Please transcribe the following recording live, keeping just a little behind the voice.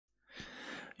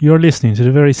You're listening to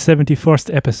the very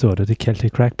 71st episode of the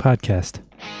Celtic Crack Podcast.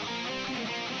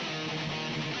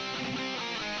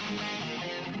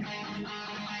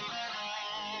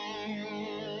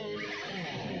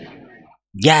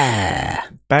 Yeah!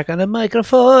 Back on the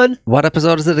microphone. What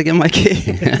episode is it again, Mikey?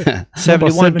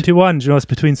 71. Do you know it's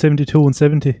between 72 and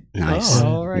 70? Nice.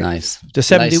 Oh, right. Nice. The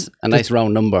 70, a nice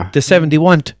round number. The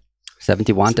 71.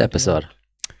 71 episode.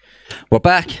 We're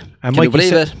back. And Can you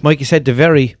believe it? Mikey said the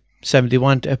very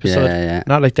 71 episode. Yeah.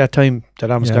 Not like that time that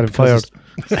I almost got him fired.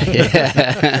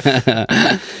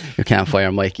 Yeah. You can't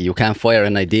fire Mikey. You can't fire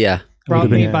an idea. Brought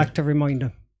me back to remind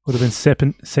him. Would have been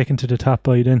second to the top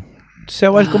by then.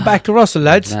 So welcome back to Russell,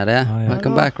 lads.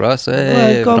 Welcome back, Ross.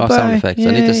 Hey, Welcome no sound back. effects.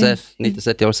 I need to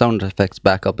set your sound effects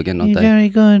back up again, don't I? Very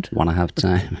good. Wanna have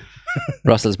time.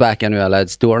 Russell's back anyway,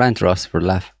 lads. Do a rant, Ross, for a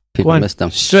laugh. People miss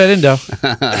them. Straight in there. Do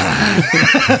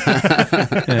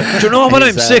you know what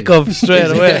I'm sick of straight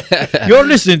away? You're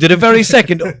listening to the very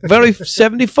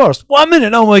 71st. 1 minute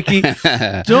now, Mikey. Do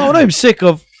you know what I'm sick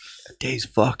of? These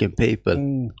fucking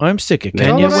people. I'm sick of You know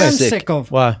Kenya what I'm West. sick of?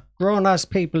 What? Grown-ass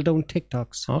people doing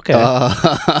TikToks. Okay.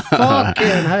 Fucking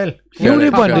hell. You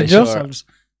did one, did you?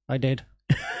 I did.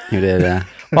 You did, yeah.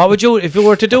 What would you, if you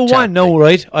were to do one now,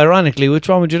 right? Ironically, which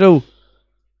one would you do?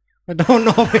 I don't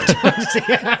know which one's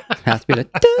Has to be like.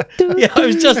 Yeah, I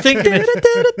was just thinking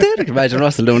it. Imagine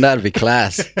Russell doing that. It'd be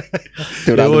class.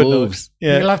 Do all the would, moves.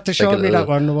 Yeah. You'll have to show me that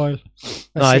one in a while.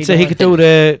 No, I'd say he could do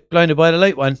the blinded by the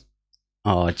light one.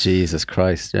 Oh, Jesus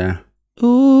Christ, yeah.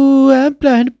 Ooh, I'm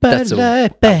blinded by That's the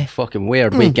light. a fucking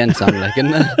weird weekend song, like,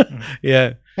 isn't it?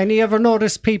 Yeah. And you ever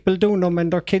notice people doing them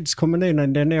and their kids coming in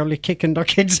and they're nearly kicking their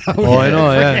kids out? Oh, I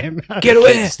know, yeah. Get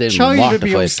away! Child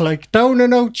abuse, like down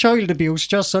and out child abuse,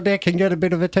 just so they can get a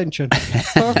bit of attention.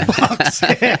 For fuck's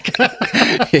sake.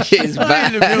 He's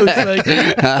back.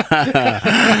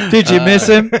 Did you miss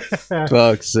him?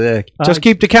 Fuck's sake. Just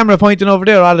keep the camera pointing over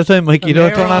there all the time, Mikey.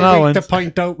 Don't turn on our one. To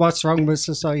point out what's wrong with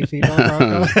society.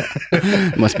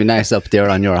 Must be nice up there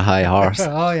on your high horse.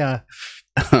 Oh, yeah.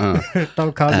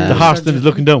 Don't call me The horse then is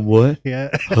looking down. What? Yeah.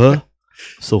 Huh?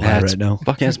 So high right now.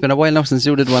 Fucking, it's been a while now since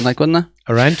you did one, like, wasn't it?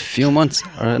 A rant? A few months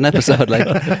or an episode, like.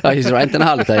 Oh, he's ranting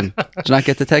all the time. Do you not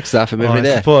get the text off him every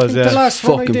day? I suppose, The yeah. last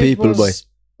one I Fucking did people, was boy.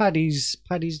 Paddy's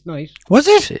night. Was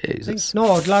it? Jesus.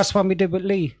 No, the last one we did with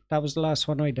Lee. That was the last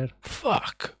one I did.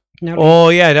 Fuck. Nearly Oh,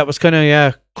 yeah, that was kind of,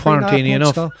 yeah, 3.5 quarantine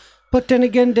months enough. ago. But then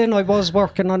again, I was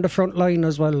working on the front line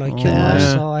as well, like, you know,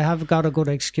 yeah. so I have got a good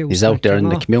excuse. He's out like, there you in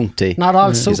the know. community. Not all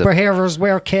He's a superheroes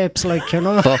wear capes, like, you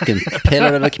know. fucking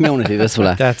pillar of the community, this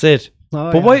fella. That's it.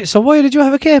 Oh, But yeah. why? So why did you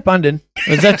have a cape on then?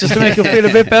 Was that just to make you feel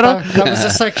a bit better? That was a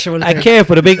sexual A thing. cape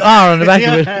with a big R on the back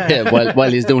of it. Yeah,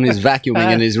 while he's doing his vacuuming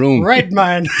in his room. Red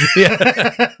man.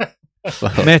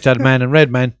 Method Man and Red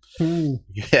Man.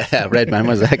 Yeah, Redman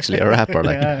was actually a rapper,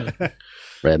 like. Yeah.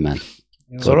 Redman.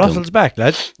 So Russell's back,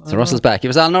 lads. So Russell's back. He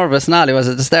was all nervous and all he was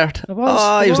at the start. I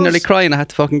was, He was I nearly was. crying. I had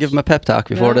to fucking give him a pep talk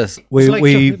before this. It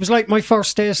was like my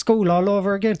first day of school all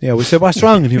over again. Yeah, we said, what's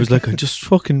wrong? And he was like, I'm just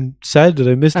fucking sad that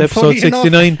I missed And episode funny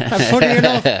 69. And funny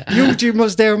enough, Eugene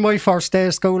was there my first day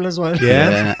of school as well.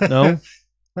 Yeah? No?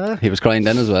 He was crying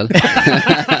then as well.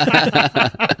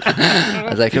 I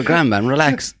was like, your grandman,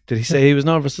 relax. Did he say he was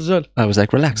nervous as well? I was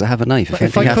like, relax, I have a knife.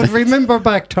 If I could remember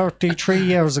back 33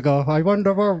 years ago, I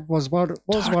wonder where was one of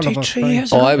us 33 crying.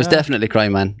 years Oh, I was definitely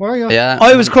crying, man. Were you? Yeah.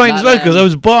 I was crying as well because I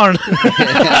was born.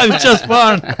 I was just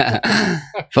born.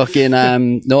 Fucking,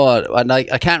 no, and I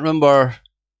can't remember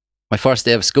my first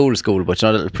day of school, but you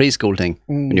know, the little preschool thing.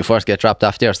 When you first get dropped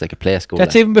off there, it's like a play school.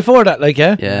 That's like. even before that, like,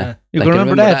 yeah? Yeah. You like, can I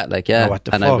remember that? Like, yeah. Oh, what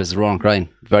the and I fuck? was wrong crying.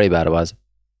 Very bad it was.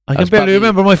 I can was barely probably-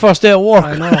 remember my first day at work.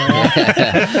 I know.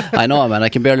 Yeah. I know, man. I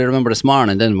can barely remember this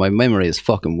morning. Then my memory is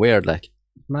fucking weird. Like,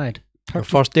 Mad. Your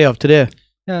first day of today.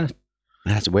 Yeah.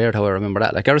 that's weird how I remember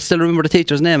that. Like, I still remember the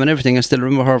teacher's name and everything. I still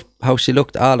remember her, how she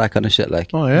looked, all that kind of shit. Like,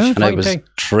 Oh, yeah? and I was Fine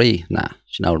 3. Nah,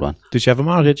 she's an old one. Did you have a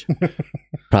mortgage?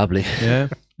 Probably. Yeah.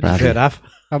 Probably. Paid off.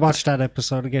 I watched that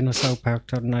episode again of South Park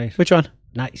the other night. Which one?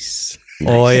 Nice.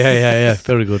 Oh, yeah.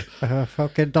 Very good.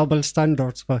 Fucking double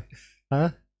standards, boy. Huh?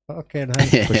 Fucking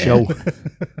hell. For sure.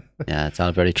 Yeah, it's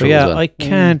all very So true. yeah, as well. I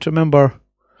can't remember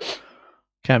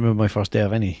my first day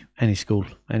of any school,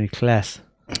 any class.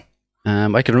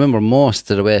 I can remember most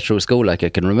of the way through school. Like, I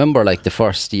can remember like the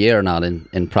first year and all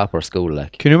in proper school.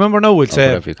 Like, Can you remember now? We'll or say.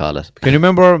 whatever you call it. Can you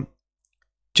remember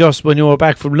just when you were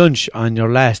back from lunch on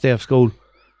your last day of school?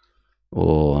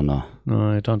 Oh no.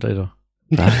 No, I don't either.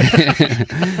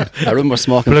 I remember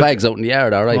smoking Look- fags out in the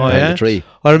yard, alright, Oh, by yeah? the tree.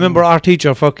 I remember our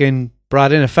teacher fucking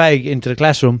brought in a fag into the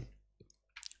classroom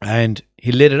and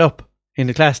he lit it up in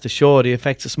the class to show the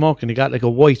effects of smoking. He got like a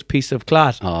white piece of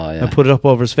cloth yeah. and put it up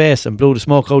over his face and blew the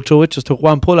smoke out through it. Just took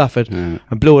one pull off it and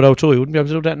blew it out through. He wouldn't be able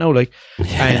to do that now, like.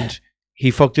 And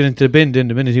he fucked it into the bin. Then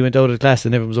the minute he went out of the class,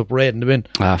 and everyone was up raiding the bin.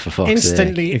 Ah, for fuck's sake.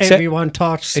 Instantly, everyone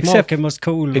thought smoking was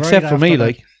cool. Except right for me, after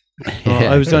like.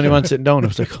 I was the only one sitting down. I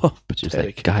was like, oh, but just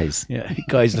like, guys,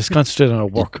 let's concentrate on our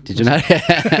work. Did you not?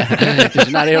 Did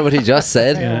you not hear what he just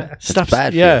said? Yeah. Stop.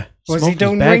 Bad. Yeah. Was he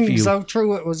doing rings out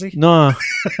through it? Was he? No,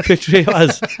 picture he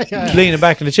was leaning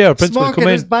back in the chair. Principal smoking come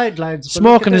in. is bad, lads.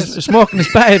 Smoking is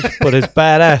bad, but it's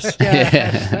badass.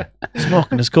 Yeah.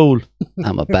 Smoking is cool.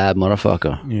 I'm a bad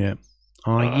motherfucker. Yeah.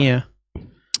 Oh yeah.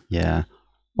 Yeah.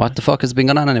 What the fuck has been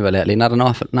going on anyway lately? Not an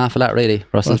awful lot, really.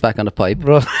 Russell's back on the pipe.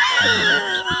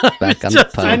 Back on the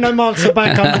pipe. And I'm also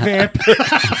back on the vape.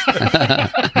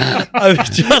 I was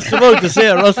just about to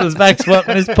say Russell's back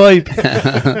smoking his pipe.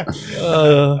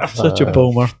 Such a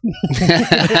boomer.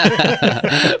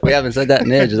 We haven't said that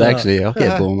in ages, actually.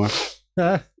 Okay, boomer.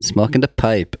 Smoking the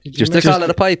pipe. Do you still call it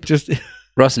a pipe?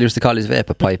 Russell used to call his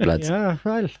vape a pipe, lads. Yeah,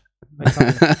 well.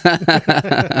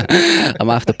 I'm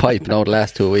off the pipe now the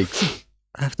last 2 weeks.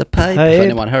 Off the pipe. If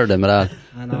anyone heard him at all.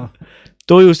 I know.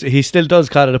 Though he still does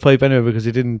call it a pipe anyway because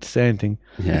he didn't say anything.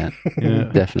 Yeah.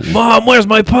 Definitely. Mom, where's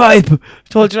my pipe?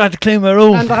 Told you not to clean my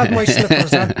room. And I have my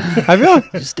slippers on. Have you?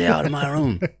 Just stay out of my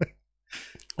room.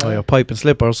 Oh, your pipe and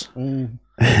slippers. Well,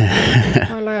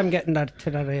 I am getting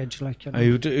to that age, like, you know. Are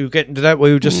you getting to that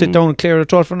where you just sit down and clear the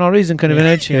throat for no reason, kind of an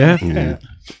age? Yeah.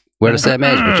 We're the same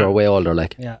age, but you're way older,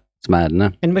 like. Yeah. It's mad, isn't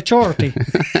it? In maturity.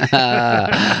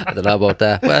 I don't know about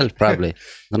that. Well, probably.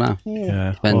 I don't know.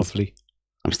 Yeah, Depends. hopefully.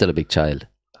 I'm still a big child.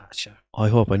 Sure. I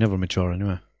hope I never mature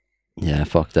anyway. Yeah,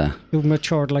 fuck that. You've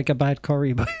matured like a bad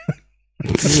curry, but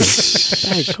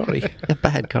bad curry. A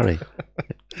bad curry.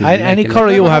 Any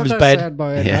curry you have is bad.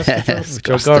 With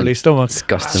your girly stomach.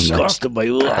 Disgusting by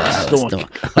your stomach.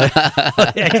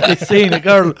 I actually seen a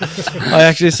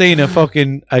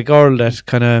girl that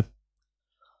kind of,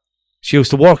 she used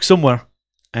to work somewhere,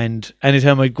 and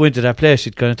anytime I'd go into that place,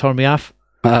 she'd kind of turn me off.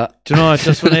 Do you know,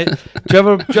 just when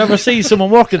do you ever see someone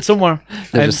working somewhere?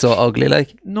 They're just so ugly,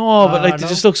 like. No, but like they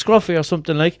just look scruffy or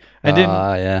something, like. And then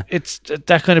it's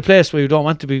that kind of place where you don't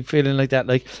want to be feeling like that,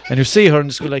 like. And you see her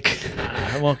and just go like,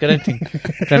 I won't get anything,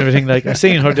 kind of a thing. Like I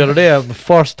seen her the other day. My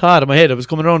first thought in my head, I was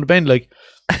coming around the bend, like,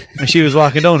 and she was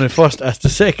walking down. And first, as the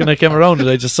second I came around, and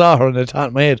I just saw her, and I thought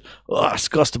in my head, "Oh,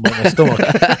 disgusting by my stomach."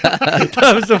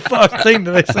 That was the first thing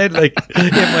that I said, like in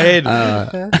my head.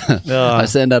 I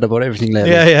say that about everything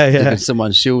lately. Yeah.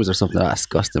 Someone's shoes or something.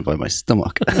 Disgusting by my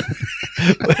stomach.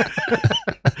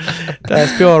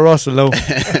 That's pure Russell, though.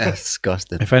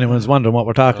 Disgusting. If anyone's wondering what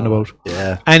we're talking about,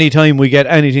 yeah. Anytime we get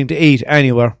anything to eat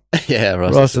anywhere, yeah,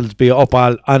 Russell's be up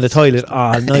on the toilet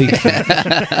all night.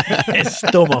 His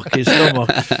stomach.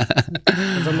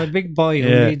 I'm a big boy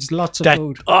who needs lots of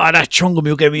food. Oh, that chungum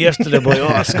you gave me yesterday, boy.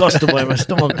 Oh, disgusting by my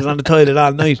stomach is on the toilet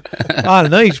all night. All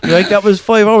night. Like, that was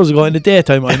 5 hours ago in the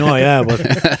daytime. I know, yeah, but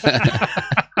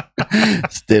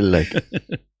still, like.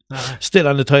 Still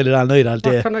on the toilet all night, all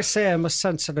day. What can I say? I'm a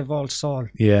sensitive old soul.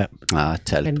 Yeah.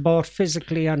 Tell in both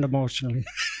physically and emotionally.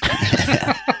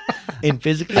 In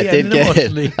physically and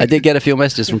emotionally. I did get a few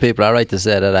messages from people, all right, to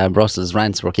say that Russell's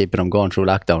rants were keeping him going through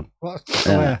lockdown. What?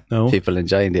 No. People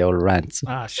enjoying the old rants.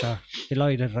 Sure.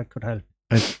 Delighted I could help.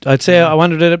 I'd say, I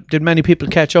wonder, did many people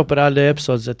catch up with all the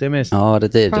episodes that they missed? Oh, they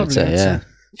did, Probably, I'd say,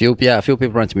 yeah. A few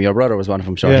people ran to me. Your brother was one of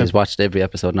them, sure. He's watched every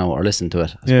episode now or listened to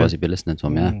it. I suppose he'd be listening to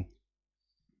him,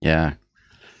 yeah.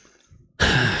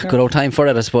 Good old time for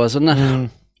it, I suppose, wasn't it?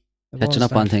 Catching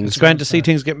up on things. It's grand to see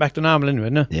things getting back to normal anyway,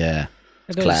 isn't it? Yeah.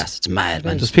 It's class. It's mad,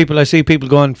 man. There's people, I see people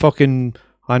going fucking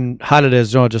on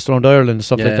holidays, you know, just around Ireland and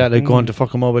stuff like that, like going to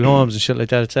fucking mobile homes and shit like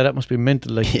that. I'd say that must be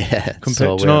mental, like,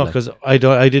 compared to, you know, because I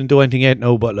didn't do anything yet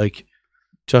now, but like,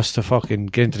 just to fucking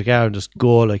get into the car and just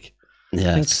go, like.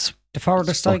 Yeah, it's the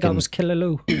farthest I got was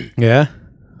Killaloo. Yeah.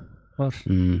 What?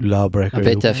 Lawbreaker. I've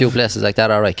been to a few places like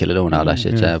that, alright, Killaloo and all that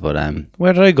shit, but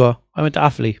where did I go? I went to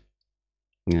Offaly.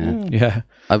 Yeah.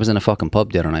 I was in a fucking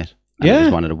pub the other night. It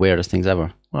was one of the weirdest things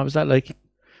ever. What was that like?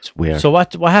 It's weird. So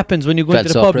what happens when you go into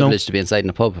the pub? I felt so privileged to be inside in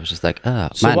the pub. I was just like,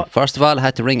 first of all, I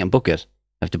had to ring and book it.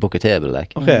 I have to book a table,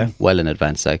 like, well in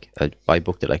advance. Like, I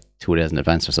booked it like 2 days in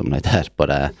advance or something like that.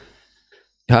 But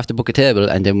you have to book a table,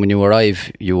 and then when you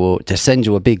arrive, they send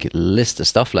you a big list of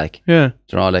stuff, like, you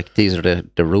know, like, these are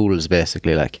the rules,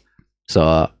 basically, like.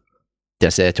 So they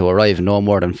say to arrive no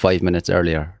more than 5 minutes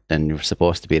earlier than you're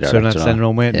supposed to be there. So you're not standing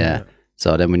around waiting. Yeah.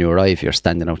 So then when you arrive, you're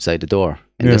standing outside the door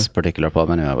in this particular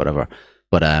pub anyway, whatever.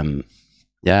 But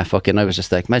fucking, I was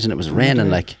just like, imagine it was raining,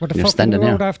 like, you're standing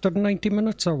there. After 90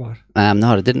 minutes or what?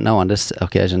 No, they didn't know on this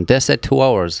occasion. They said 2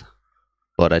 hours.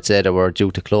 But I'd say they were due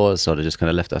to close, so they just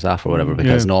kind of left us off or whatever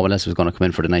because no one else was going to come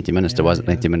in for the 90 minutes. There wasn't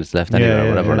 90 minutes left anyway or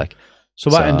whatever. Like. So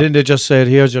what? And then they just said,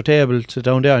 "Here's your table. Sit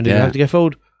down there." And did you have to get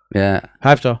food? Yeah,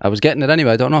 have to. I was getting it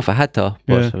anyway. I don't know if I had to,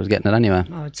 but I was getting it anyway.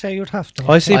 No, I'd say you'd have to.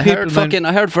 I heard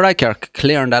Varadkar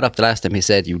clearing that up the last time. He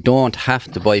said you don't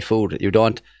have to buy food. You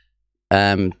don't.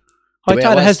 I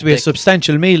thought it has to be a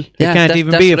substantial meal. It can't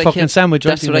even be a fucking sandwich.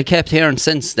 That's what I kept hearing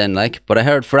since then. Like, but I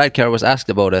heard Varadkar was asked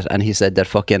about it, and he said that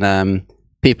fucking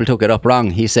people took it up wrong.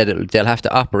 He said they'll have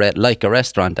to operate like a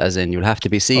restaurant, as in you'll have to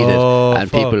be seated,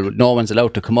 and no one's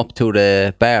allowed to come up to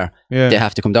the bar. They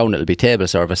have to come down. It'll be table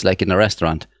service like in a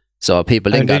restaurant. So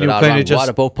people didn't get it all wrong. What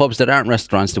about pubs that aren't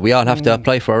restaurants? Do we all have to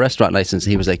apply for a restaurant license?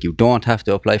 And he was like, you don't have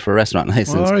to apply for a restaurant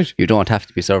license. Right. You don't have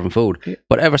to be serving food. Yeah.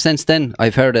 But ever since then,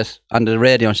 I've heard it on the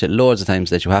radio and shit loads of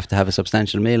times that you have to have a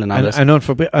substantial meal and all this. I don't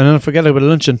forget about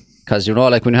luncheon. Because, you know,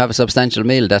 like when you have a substantial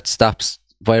meal, that stops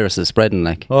viruses spreading,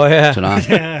 like. Oh, yeah. You know?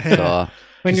 So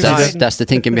that's the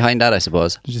thinking behind that, I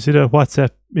suppose. Did you see the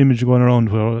WhatsApp image going around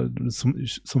where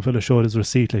some fella showed his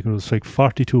receipt, like it was like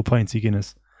 42 pints of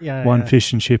Guinness. One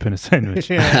fish and chip and a sandwich.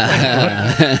 and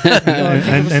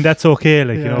that's okay,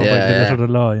 like, you know, by the letter of the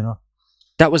law, you know.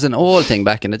 That was an old thing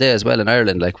back in the day as well in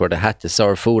Ireland, like where they had to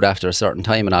serve food after a certain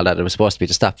time and all that. It was supposed to be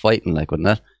to stop fighting, like, wasn't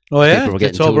it? Oh yeah, people were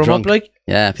getting too drunk.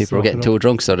 People were getting too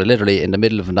drunk, so they literally in the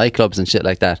middle of nightclubs and shit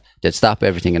like that, they'd stop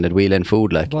everything and they'd wheel in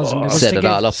food, like set it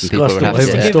all up, and people would have to.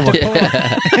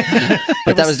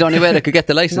 But that was the only way they could get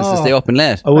the license to stay open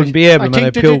late. I wouldn't be able. I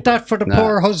think they did that for the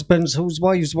poor husbands whose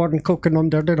wives weren't cooking them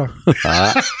their dinner.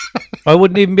 I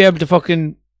wouldn't even be able to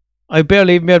fucking. I'd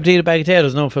barely even be able to eat a bag of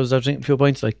potatoes now if I was out drinking a few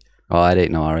pints, like. Oh, I'd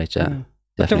eat no, alright, yeah.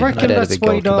 But I reckon that's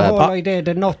why the whole idea,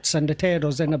 the nuts and the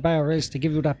potatoes in a bar is to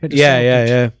give you that bit of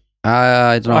saltage.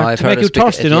 I don't know. I've heard make you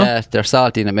thirsty, no? Yeah, they're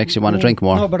salty and it makes you want to drink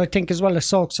more. No, but I think as well it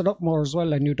soaks it up more as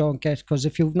well, and you don't get, because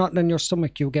if you've nothing in your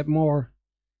stomach, you get more,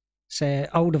 say,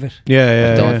 out of it.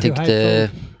 I don't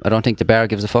think the bar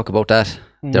gives a fuck about that.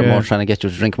 They're more trying to get you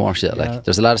to drink more shit. Like,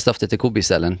 there's a lot of stuff that they could be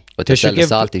selling, but they sell the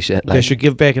salty shit. Like. They should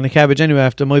give bacon and cabbage anyway.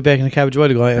 After my bacon and cabbage a while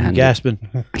ago, I'm gasping.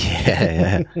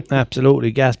 Yeah.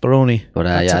 Absolutely, gasparoni. But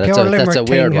that's a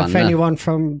weird one. If anyone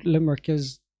from Limerick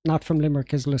is not from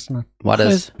Limerick is listening. What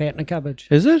is? Bacon and cabbage.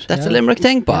 Is it? That's a Limerick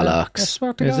thing, bollocks.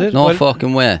 Is it? No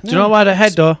fucking way. Do you know what I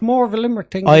had though? More of a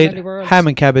Limerick thing than anywhere else. Ham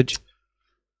and cabbage.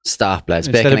 Stop, lads.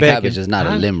 Bacon and cabbage is not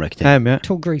a Limerick thing. Ham, yeah.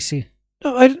 Too greasy.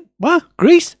 No, what?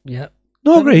 Grease? Yeah.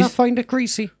 No grease? I find it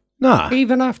greasy. Nah.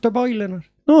 Even after boiling it.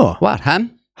 No. What,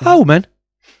 ham? How, man?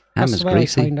 Ham is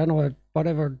greasy. I know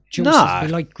whatever juices be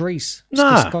like grease. It's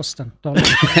disgusting.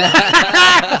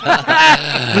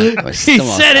 He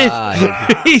said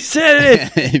it. He said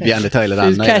it. He'd be on the toilet all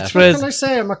night. Catchphrase. Can I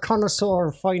say I'm a connoisseur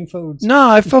of fine foods?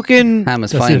 No, I fucking... Ham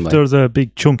is That's fine, if there's a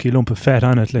big chunky lump of fat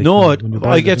on it. Like, no,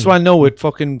 I get one now with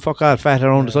fucking fuck all fat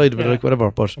around the side of it, like whatever.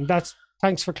 But and that's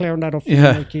thanks for clearing that up.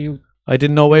 Like I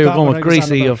didn't know where you were going with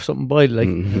greasy or something boiled, like.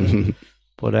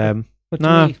 But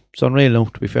nah, it's unreal now,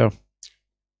 to be fair.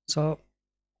 So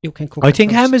you can cook. I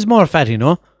think ham is more fatty,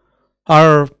 no?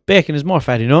 Or bacon is more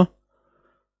fatty, no?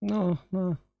 No.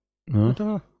 I don't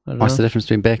know. What's the difference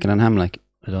between bacon and ham, like?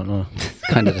 I don't know.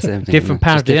 Kind of the same thing. Different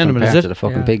part of the animal, is it? Of the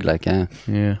fucking pig, like, yeah.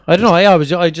 I don't know.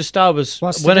 I just thought it was.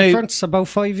 What's the difference? About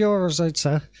 €5, I'd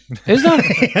say. Is that?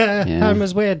 Ham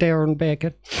is way dearer than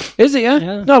bacon. Is it?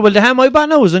 Yeah. No, well, the ham I bought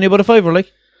now was only about €5,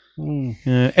 like.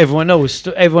 Everyone knows.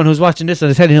 Everyone who's watching this and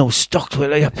I tell you, stuck to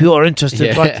it like a pure interest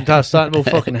in watching talking about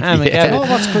fucking ham. You know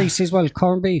what's greasy as well?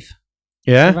 Corned beef.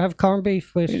 Yeah. Ever have corned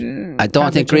beef with? I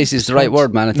don't think greasy is the right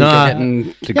word, man. I think you're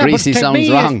getting the greasy sounds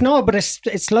wrong. No, but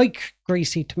it's like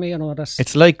greasy to me. I know that's.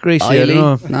 It's like greasy. Oily?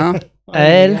 I don't know.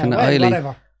 No. Oily.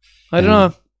 Whatever. I don't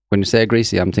know. When you say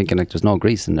greasy, I'm thinking like there's no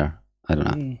grease in there. I don't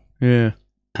know. Yeah.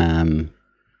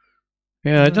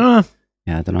 Yeah, I don't know.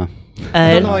 Yeah, I don't know.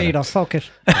 I don't know either. Fuck it.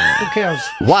 Who cares?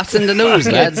 What's in the news,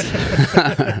 lads?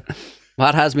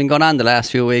 What has been going on the last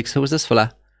few weeks? Who's this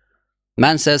fella?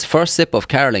 Man says first sip of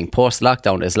caroling post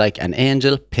lockdown is like an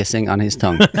angel pissing on his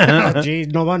tongue. Oh, gee,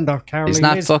 no wonder. Caroling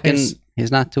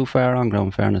He's not too far wrong,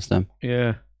 in fairness to him.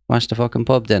 Yeah. Watch the fucking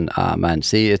pub then. Ah, man.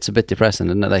 See, it's a bit depressing,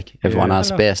 isn't it? Like, everyone all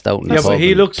spaced out in the pub. But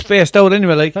he looks spaced out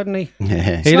anyway, like. Doesn't he?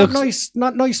 Yeah. He looks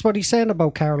not nice what he's saying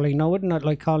about Caroline, no, wouldn't it?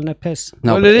 Like calling it piss.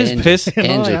 No, well, it is piss.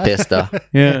 Angel piss, though.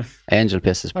 Yeah. Angel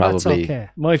piss is probably... Okay.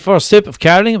 My first sip of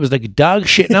caroling, it was like a dog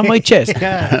shitting on my chest.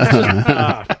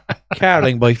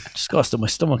 Caroling, boy. Disgusting my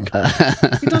stomach.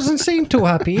 He doesn't seem too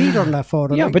happy either on that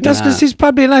photo. Yeah, but that's because he's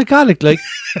probably an alcoholic, like.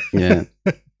 Yeah.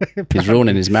 He's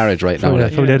ruining his marriage right now.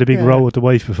 Probably had a big row with the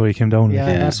wife before he came down.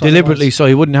 Yeah. Deliberately, so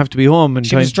he wouldn't have to be home.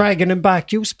 She was dragging him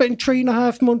back. You spent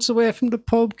 3.5 months away from the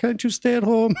pub. Can't you stay at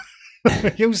home?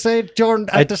 You said during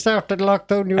at the start of the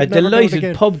lockdown you a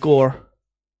delighted pub goer.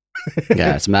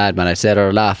 Yeah, it's mad, man. I said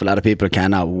or laugh. A lot of people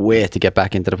cannot wait to get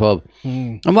back into the pub.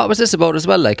 And what was this about as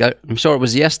well? Like, I'm sure it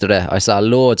was yesterday. I saw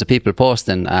loads of people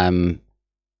posting,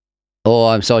 oh,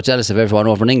 I'm so jealous of everyone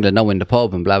over in England now in the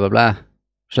pub and blah, blah, blah.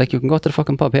 It's like, you can go to the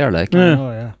fucking pub here, like. Yeah.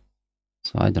 Oh, yeah.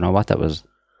 So I don't know what that was.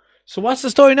 So what's the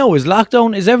story now? Is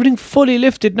lockdown, is everything fully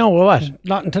lifted now or what?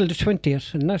 Not until the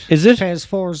 20th, isn't it? Is it? Phase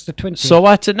 4 is the 20th. So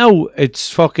what's it now?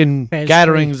 It's fucking Phase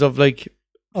gatherings 3. of like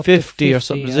Up to 50 or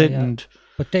something, is it? yeah. And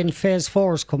But then phase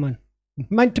 4 is coming.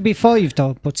 Meant to be 5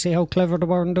 though, but see how clever they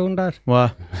were in doing that?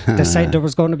 what? They said there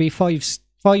was going to be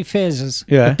five phases.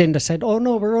 Yeah. But then they said, oh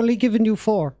no, we're only giving you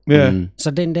 4. Yeah.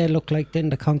 So then they look like then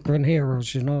the conquering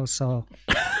heroes, you know. So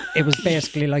it was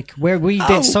basically like where we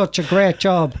did such a great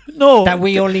job No. that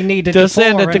we only needed They're the 4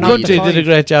 saying that the and not country did a 5.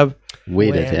 great job.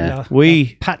 We did, yeah.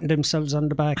 We. patting themselves on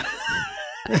the back.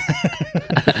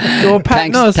 They were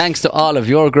patting us. Thanks to all of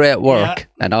your great work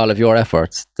and all of your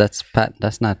efforts. That's not patting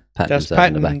That's themselves on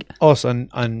patting the back. us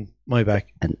on my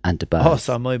back. And the back. Us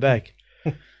on my back.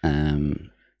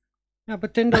 Yeah,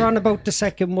 but then they're on about the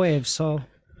second wave, so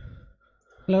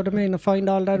you know what I mean? I find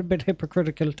all that a bit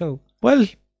hypocritical too. Well,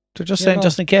 they're just saying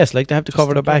just in case, like they have to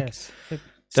cover their back. Yes.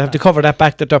 They have to cover that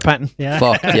back that they're patting.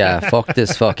 Yeah. Fuck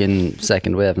this fucking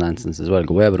second wave nonsense as well.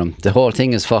 Go away with them. The whole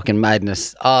thing is fucking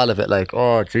madness. All of it, like,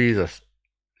 oh Jesus.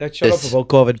 Let's shut up about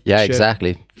COVID. Yeah, shit.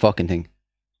 exactly. Fucking thing.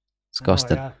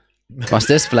 Disgusting. Oh, yeah. What's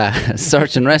this flat?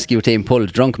 Search and rescue team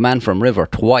pulled drunk man from river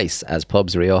twice as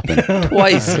pubs reopen.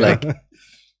 Twice, like.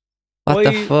 What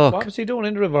the fuck? What was he doing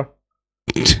in the river?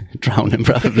 Drowning,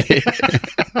 probably.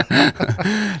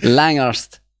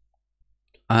 Langhurst.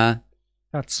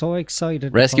 That's so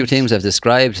excited. Rescue teams have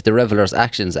described the reveller's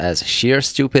actions as sheer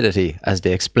stupidity as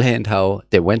they explained how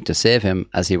they went to save him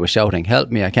as he was shouting,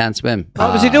 "Help me, I can't swim."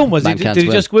 What was he doing? Did he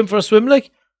just go in for a swim,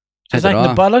 like? Just acting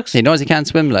the bollocks? He knows he can't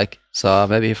swim, like, so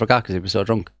maybe he forgot because he was so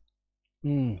drunk.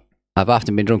 I've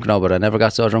often been drunk now, but I never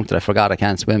got so drunk that I forgot I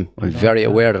can't swim. I'm very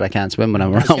aware that I can't swim when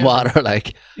I'm around water,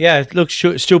 like. Yeah, look,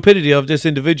 stupidity of this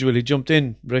individual. He jumped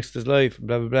in, risked his life,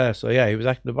 blah, blah, blah. So yeah, he was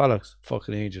acting the bollocks.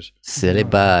 Fucking ages. Silly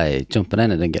boy. Jumping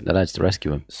in and then getting the lads to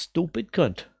rescue him. Stupid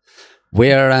cunt.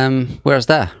 Where's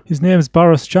that? His name is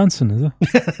Boris Johnson, is it?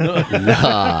 No.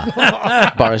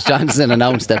 Boris Johnson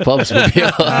announced that pubs would be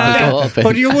open.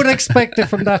 But you would expect it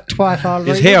from that twat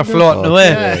already. His hair floating away.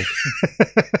 Yeah.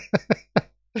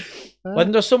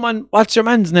 Wasn't there someone, what's your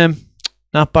man's name?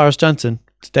 Not Boris Johnson.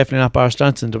 It's definitely not Boris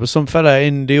Johnson. There was some fella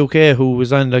in the UK who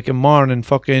was on like a morning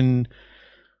fucking...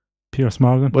 Piers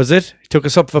Morgan. Was it? He took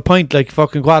us up for a pint like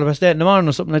fucking 8:15 in the morning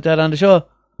or something like that on the show.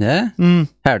 Yeah?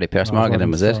 Hardly Piers Morgan,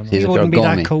 was it? He's It a wouldn't be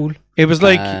pure that cool. It was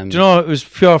like, do you know, it was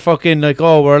pure fucking like,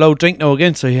 oh, we're allowed to drink now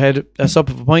again. So he had us up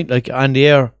for a pint like on the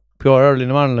air, pure early in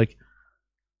the morning, like.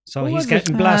 So he's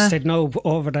getting blasted now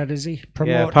over that, is he?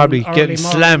 Yeah, probably getting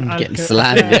slammed. Getting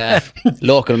slammed, yeah.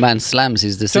 Local man slams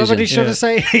his decision. Somebody should have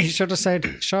said, he should have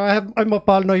said, sure, I'm up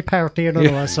all night partying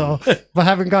otherwise, so if I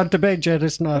haven't gone to bed yet,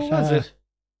 it's not. What was it?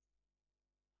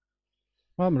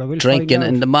 Well, we'll drinking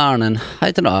in the morning.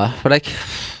 I don't know, but like...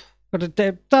 But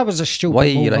that was a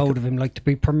stupid move out of him, like to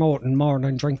be promoting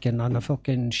morning drinking on a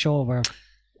fucking show where...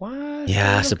 What?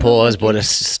 Yeah, I suppose, but it's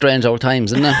strange old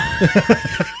times, isn't it?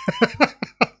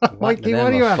 Mikey, what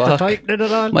are you after tightening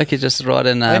it on? Mikey just wrote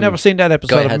in... I never seen that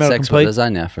episode Guy of had American sex Pie. with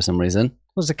lasagna for some reason.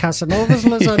 Was it Casanova's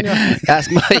lasagna?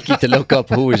 Ask Mikey to look up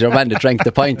who was your man that drank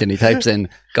the pint, and he types in,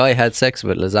 "Guy had sex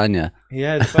with lasagna."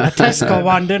 Yeah, Tesco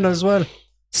one in as well.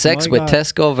 Sex with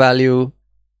Tesco value...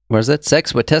 Where's it?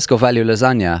 Sex with Tesco value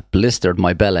lasagna blistered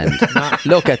my bell end.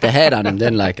 Look at the head on him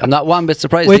then, like. I'm not one bit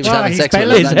surprised he was having sex with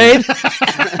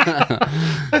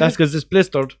lasagna. That's because it's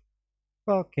blistered.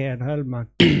 Fucking hell, man.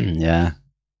 Yeah.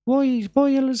 Why a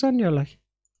lasagna, like?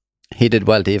 He did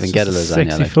well to even get a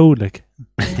lasagna. Sexy food, like.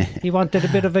 He wanted a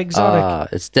bit of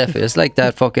exotic. It's like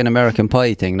that fucking American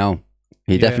Pie thing now.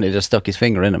 He definitely just stuck his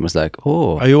finger in it and was like,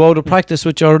 oh. Are you out of practice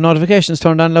with your notifications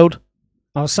turned on loud?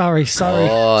 Oh, sorry.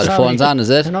 Oh, the phone's on, is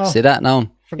it? See that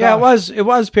now? Yeah, it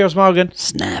was Piers Morgan.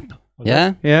 Snap.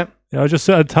 Yeah? Yeah. I just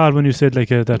thought when you said like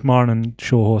that morning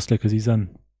show host, like, because he's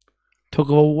on. Took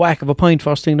a whack of a pint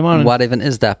first thing in the morning. What even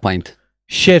is that pint?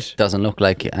 Shit. Doesn't look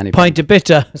like any pint of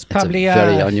bitter. It's probably a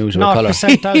very unusual colour.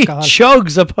 He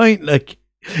chugs a pint, like.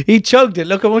 He chugged it.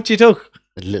 Look how much he took.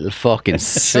 A little fucking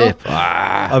sip.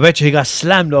 I bet you he got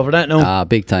slammed over that now.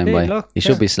 Big time, boy. He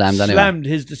should be slammed anyway. Slammed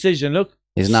his decision, look.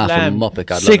 He's not from Muppet,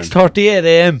 God 6:38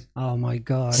 a.m. Oh my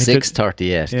God.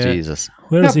 6:38, Jesus.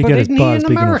 Where does he get his balls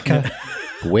big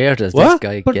enough? Where does this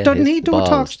guy get his balls? But don't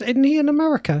talk, isn't he in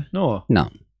America? No. No.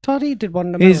 Thought he did one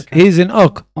in America. He's in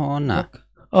Uck. Oh, no.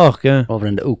 Oh, yeah. Over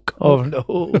in the ook. Over in the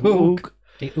ook.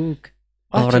 The ook.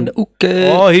 Over in the ook.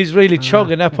 Oh, he's really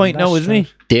chugging that point now, isn't he?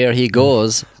 There he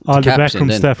goes. All the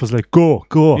backroom staff was like, go.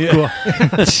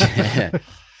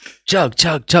 Chug.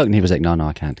 And he was like, no,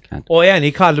 I can't. Oh, yeah, and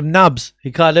he called them knobs.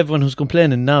 He called everyone who's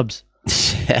complaining knobs.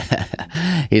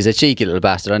 He's a cheeky little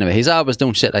bastard anyway. He's always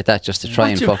doing shit like that just to try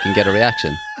and fucking get a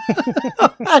reaction.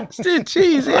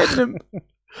 Jeez, him.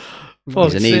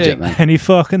 He's an Egypt, man. And he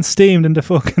fucking steamed in the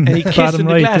fucking and he kissed bottom in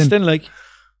the right. glass then, like,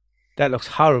 that looks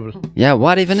horrible. Yeah,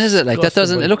 what even is it? Like, that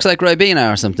doesn't, it looks like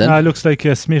Ribena or something. It looks like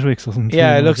Smithwick's or something.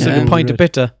 Yeah, it looks like a pint of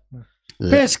bitter.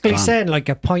 Basically saying like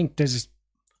a pint is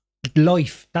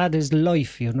life. That is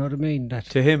life, you know what I mean? That,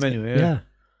 to him anyway, yeah.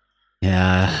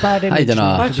 Yeah, Bad I don't know.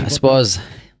 I suppose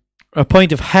a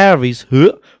pint of Harvey's.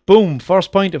 Boom!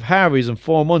 First pint of Harvey's in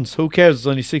 4 months. Who cares? It's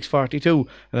only 6:42,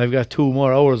 and I've got 2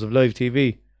 more hours of live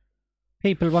TV.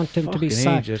 People want him to be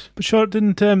sacked. But sure,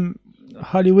 didn't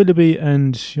Holly Willoughby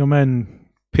and your man?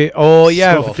 Oh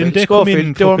yeah, didn't they come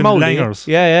in they were fucking langers?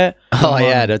 Yeah. Oh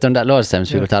yeah, they've done that loads of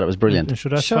times. People thought it was brilliant.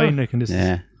 Sure, that's fine. Like, this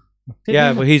yeah,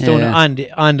 but he's doing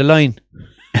it on the line.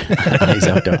 He's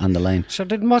out there on the line. So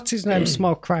didn't what's his name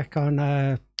smoke crack on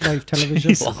live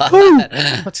television?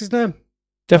 What's his name?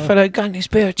 The fella got his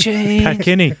spare chain. Pat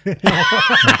Kinney.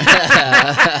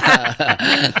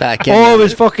 Oh, it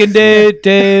was fucking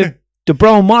the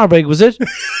brown Marburg, was it?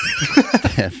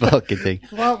 Fucking thing.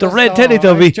 The red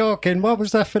Teletubby. I'm joking. What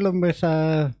was that film with?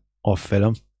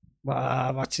 Film.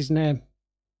 What's his name?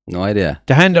 No idea.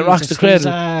 The Hand That Rocks the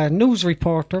Cradle. News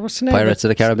reporter. What's his name? Pirates of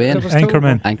the Caribbean.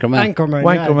 Anchorman.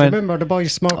 Yeah. Remember the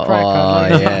boys smoke crack?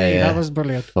 Yeah. That was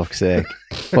brilliant. Fuck's sake.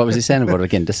 What was he saying about it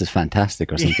again? This is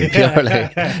fantastic or something.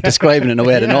 Purely describing it in a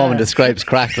way that no one describes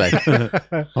crack like.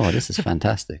 Oh, this is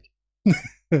fantastic.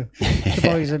 The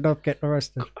boys end up getting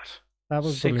arrested. That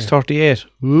was 6:38.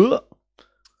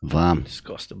 Vam.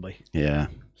 Disgusting, boy. Yeah.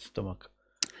 Stomach.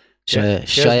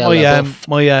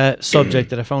 My subject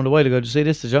that I found a while ago. Did you see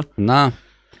this, did you? No.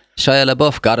 Shia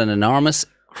LaBeouf got an enormous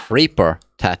creeper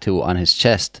tattoo on his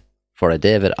chest for a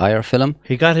David Ayer film.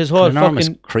 He got his whole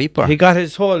fucking creeper. He got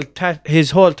his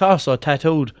whole torso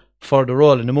tattooed for the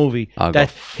role in the movie.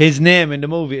 His name in the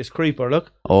movie is Creeper.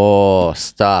 Look. Oh,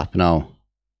 stop! No.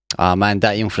 Oh man,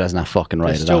 that young fella's not fucking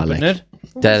right at all. Like,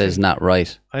 that is not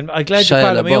right. I'm glad you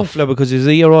called him a young fella because he's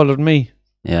a year older than me.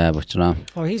 Yeah, but you know.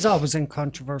 Oh, he's always in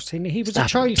controversy. He was a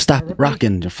child. Stop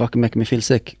rocking. You're fucking making me feel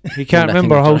sick. He can't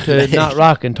remember how to not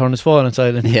rock and turn his phone on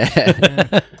silent.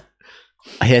 Yeah.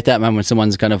 I hate that, man, when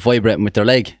someone's kind of vibrating with their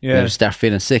leg. Yeah. They start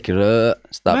feeling sick.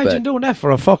 Stop Imagine doing that for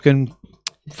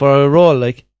a role,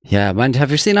 like. Yeah, man.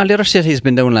 Have you seen all the other shit he's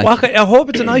been doing? Like, well, I hope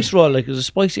it's a nice role, like, it's a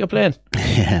spicy plane.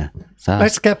 Yeah.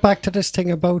 Let's get back to this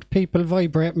thing about people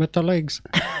vibrating with their legs.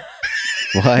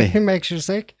 Why? It makes you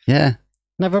sick. Yeah.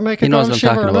 Never make a girl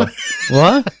shiver.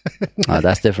 What? Oh,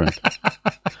 that's different.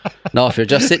 No, if you're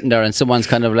just sitting there and someone's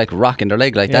kind of like rocking their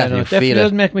leg like that, and you feel it. It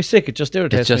doesn't make me sick. It just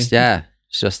irritates me. Yeah.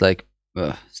 It's just like,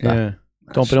 stop. Yeah.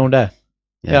 Don't be doing that.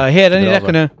 Yeah, I hate any of that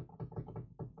kind of.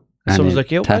 Someone's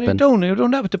like, what are you doing? You're doing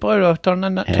that with the pyro. Turn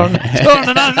on and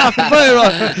off the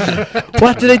pyro.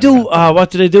 What did I do?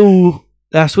 What did I do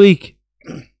last week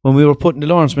when we were putting the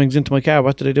Lawrence Springs into my car?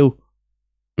 What did I do?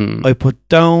 I put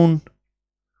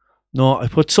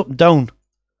something down.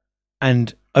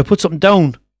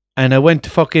 And I went to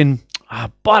fucking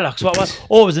bollocks. What was?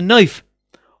 Oh, it was a knife.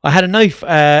 I had a knife,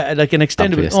 like an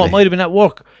extended. Obviously. Oh, it might have been at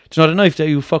work. It's not a knife that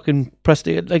you fucking press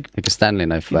like a Stanley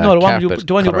knife. No,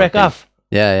 the one you break off.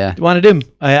 Yeah. One of them.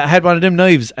 I had one of them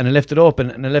knives, and I left it open,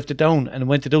 and I left it down, and I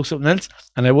went to do something else,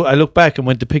 and I looked back and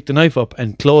went to pick the knife up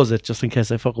and close it just in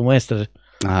case I fucking wasted it.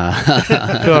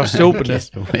 Pure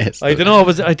stupidness. I don't know.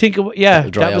 I think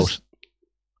that was.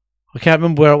 I can't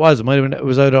remember where it was. It might have been. It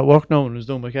was out at work now and I was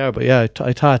doing my car. But yeah,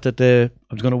 I thought that I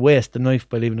was going to waste the knife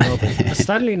by leaving it open. A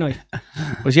Stanley knife.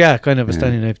 It was kind of a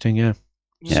Stanley knife thing. Yeah.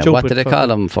 Yeah. What do they call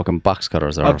them? Fucking box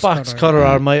cutters or box cutter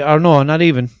or no, not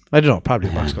even. I don't know. Probably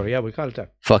box cutter. Yeah, we call it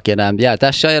that. Fucking yeah.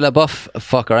 That Shia LaBeouf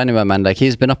fucker anyway, man. Like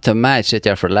he's been up to mad shit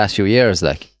there for the last few years.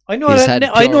 Like. I know his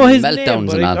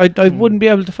meltdowns name, but I wouldn't be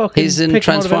able to fucking. He's in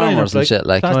Transformers and shit.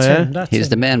 Like he's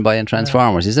the main boy in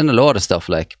Transformers. He's in a lot of stuff.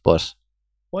 Like, but.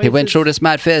 He went through this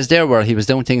mad phase there where he was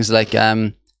doing things like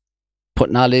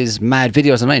putting all these mad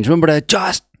videos online. Remember that?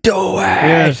 Just do it!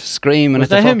 Yeah. Screaming at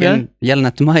the fucking... Yelling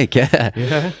at the mic,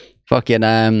 yeah. Fucking...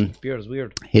 Beard is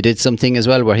weird. He did something as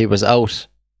well where he was out.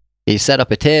 He set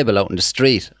up a table out in the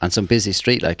street, on some busy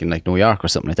street like in like New York or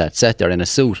something like that. Sat there in a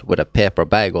suit with a paper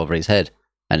bag over his head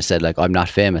and said like, I'm not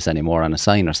famous anymore on a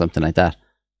sign or something like that.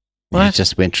 He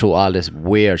just went through all this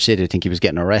weird shit. I think he was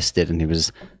getting arrested and he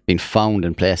was being found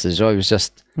in places. He was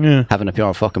just having a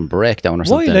pure fucking breakdown or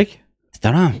something. Why, like? I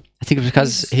don't know. I think it was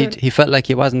because he felt like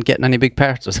he wasn't getting any big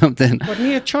parts or something. Wasn't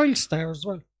he a child star as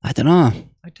well? I don't know.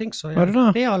 I think so. I don't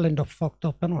know. They all end up fucked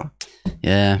up, anyway.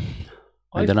 Yeah.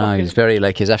 I don't know. He's very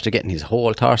like, he's after getting his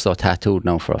whole torso tattooed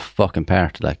now for a fucking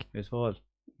part. Like, his whole.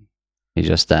 He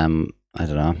just I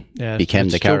don't know. Yeah, became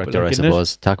the character, I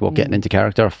suppose. Talk about getting into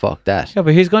character. Fuck that. Yeah,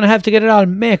 but he's going to have to get it all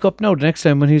makeup now the next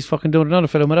time when he's fucking doing another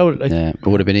film without it. Like, yeah, it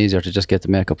would have been easier to just get the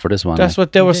makeup for this one. That's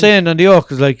what they were saying on the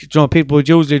Oak. Is like, you know, people would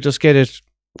usually just get it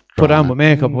put on with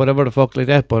makeup, whatever the fuck like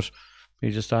that. But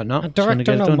he just thought, no. A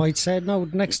director now might say, no,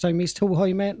 next time he's too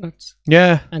high maintenance.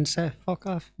 Yeah. And say, fuck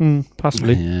off.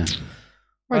 Possibly. Yeah.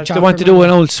 Right, they want to do an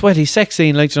old sweaty sex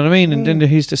scene, like, you know what I mean? And then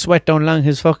he used to sweat down along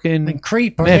his fucking and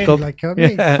creeper makeup. Like, I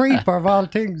mean, creeper of all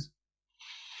things.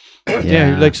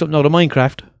 Yeah, like something out of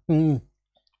Minecraft.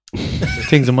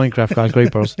 Things in Minecraft called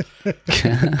creepers.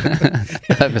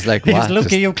 I was like, what? He's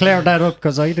lucky you cleared that up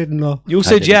because I didn't know. You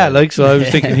said like, so I was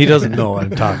thinking he doesn't know what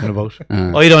I'm talking about.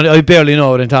 I barely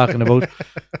know what I'm talking about.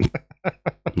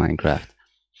 Minecraft.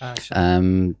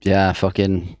 Yeah,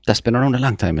 fucking. That's been around a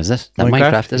long time, is it?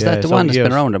 Minecraft is that the one that's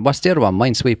been around? What's the other one?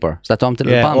 Minesweeper. Is that the one with the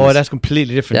little bombs? Oh, that's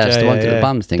completely different. Yeah, it's the one with the little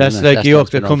bombs thing. That's like York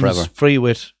that comes free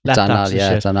with laptops. It's on all,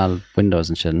 it's on all Windows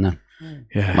and shit, isn't it?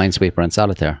 Yeah. Minesweeper and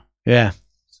Solitaire. Yeah.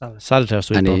 Solitaire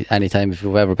sweeper. Anytime if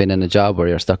you've ever been in a job where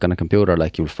you're stuck on a computer,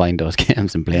 like, you'll find those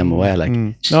games and play them away, like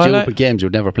stupid games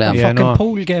you'd never play on. Yeah, fucking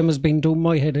pool game has been doing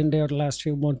my head in there the last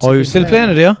few months. Oh, you're still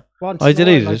playing it, yeah? I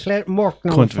deleted it. I played more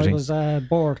now if I was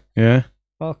bored. Yeah.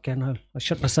 Fucking hell, I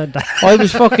shouldn't have said that. I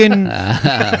was fucking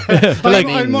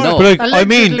I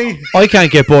mean, I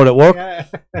can't get bored at work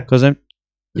because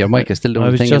your mic is still doing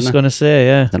the thing. I was just going to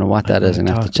say, I don't know what that is. I'm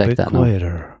going to have to check that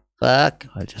quieter. Now. Fuck.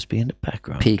 I'll just be in the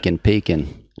background. Peaking.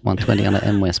 120 on the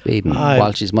M-way speeding.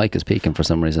 Walsh's mic is peaking for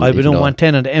some reason. I've been doing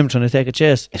 110 on the M trying to take a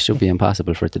chase. It should be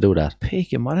impossible for it to do that.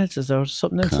 Peaking. What else is there?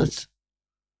 Something else?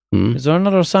 Is there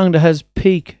another song that has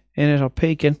peak in it or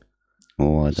peaking?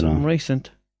 Oh, I don't know. Recent.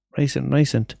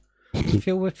 If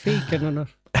you with faking on it.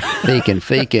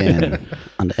 Faking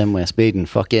on the M-way speeding.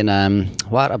 Fucking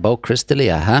what about Chris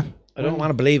D'Elia, huh? I don't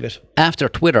want to believe it. After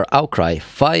Twitter outcry,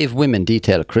 5 women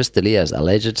detail Chris D'Elia's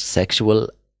alleged sexual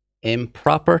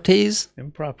improprieties.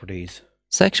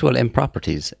 Sexual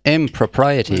improprieties.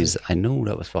 Improprieties. I knew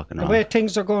that was fucking wrong. The way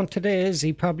things are going today is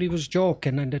he probably was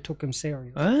joking and they took him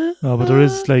serious. No, but there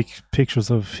is like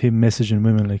pictures of him messaging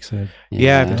women, like said.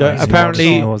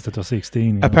 Apparently knows that they're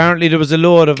 16. Apparently there was a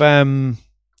load of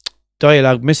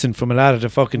dialogue missing from a lot of the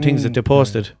fucking things that they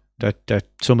posted. That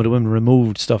some of the women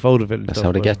removed stuff out of it. That's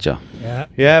how they get you.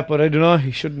 Yeah, but I don't know.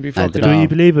 He shouldn't be fucking. Do you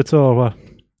believe it or what?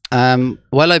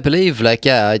 Well, I believe, like,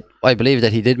 I believe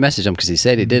that he did message him because he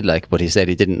said he did, like, but he said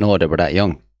he didn't know they were that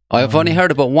young. I've only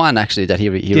heard about one actually that he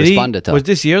responded to. Was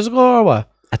this years ago or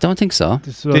what? I don't think so.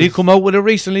 Did he come out with it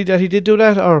recently that he did do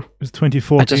that, or it was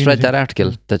 2014? I just read that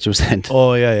article that you sent.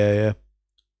 Oh yeah.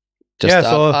 Just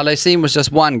all I seen was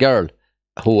just one girl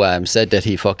who said that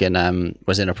he fucking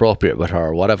was inappropriate with her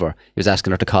or whatever. He was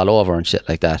asking her to call over and shit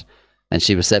like that, and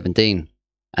she was 17,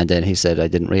 and then he said, I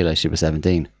didn't realize she was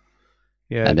 17.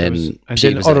 Yeah, and then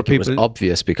other people, it was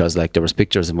obvious because like there was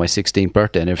pictures of my 16th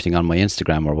birthday and everything on my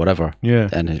Instagram or whatever. Yeah,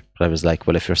 and I was like,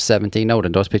 well, if you're 17 now,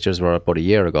 then those pictures were about a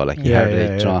year ago. Like, you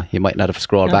know, you might not have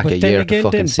scrolled back a year to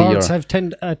fucking see your. Have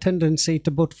a tendency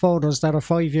to put photos that are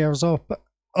 5 years up,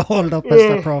 hold up as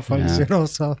their profiles, you know.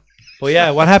 So, but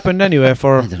yeah, what happened anyway?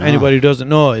 For anybody who doesn't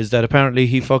know, is that apparently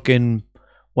he fucking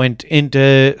went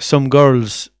into some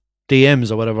girl's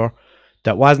DMs or whatever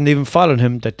that wasn't even following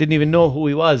him, that didn't even know who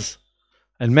he was.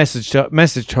 And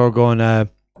messaged her going,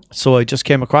 so I just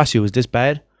came across you, is this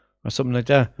bad? Or something like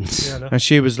that. And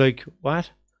she was like, what?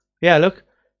 Yeah, look,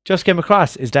 just came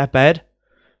across, is that bad?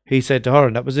 He said to her,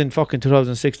 and that was in fucking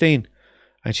 2016.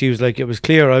 And she was like, it was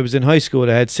clear I was in high school,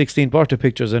 I had 16 birthday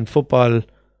pictures and football,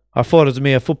 or photos of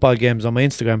me at football games on my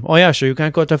Instagram. Oh yeah, sure, you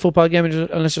can't go to a football game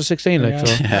unless you're 16. Like,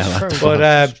 so. That's true.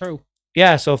 But, true.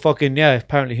 Yeah, so fucking,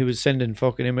 apparently he was sending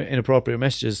fucking inappropriate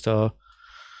messages to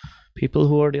people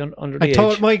who are under the age. I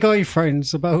told my guy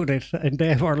friends about it, and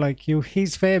they were like,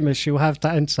 he's famous, you have to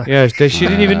answer. Yeah, she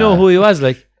didn't even know who he was,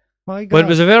 like. My God. But it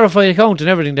was a verified account and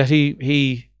everything that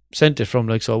he sent it from,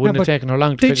 like, so it wouldn't have taken her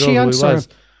long to figure out who he was.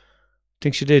 I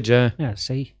think she did, yeah. Yeah,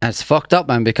 see. It's fucked up,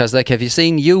 man, because, like, have you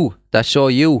seen You, that show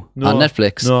You on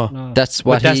Netflix? No. That's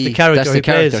the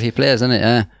character he plays, isn't it?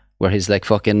 Yeah. Where he's, like,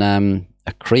 fucking a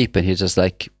creep, and he's just,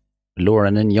 like,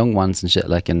 luring in young ones and shit,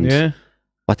 like, and... Yeah.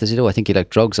 What does he do? I think he like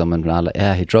drugs them and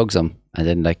he drugs them, and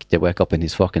then like they wake up in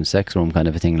his fucking sex room kind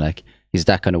of a thing, like, he's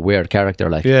that kind of weird character,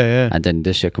 like. Yeah. And then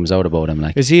this shit comes out about him,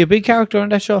 like. Is he a big character on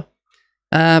that show?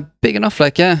 Big enough,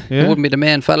 like, yeah. He wouldn't be the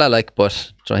main fella, like,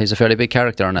 but so he's a fairly big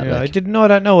character on it. Yeah, like. I didn't know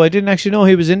that. No, I didn't actually know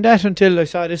he was in that until I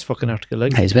saw this fucking article.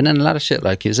 Like, he's been in a lot of shit.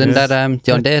 Like, he's in that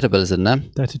the Undateables, isn't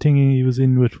it? That's the thing he was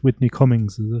in with Whitney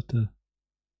Cummings, is it?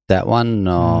 That one?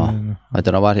 No, I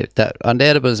don't know what. That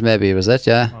Undateables, maybe was it?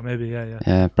 Yeah. Oh, maybe, yeah.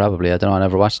 Yeah, probably. I don't know. I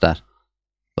never watched that.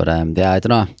 But yeah, I don't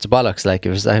know. It's bollocks. Like,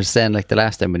 I was saying, like, the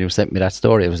last time when you sent me that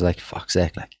story, it was like, fuck's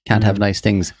sake, like, can't have nice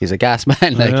things. He's a gas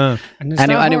man. Like,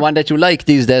 anyone that you like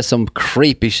these days, some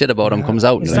creepy shit about him comes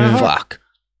out, and you're like, fuck.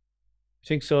 I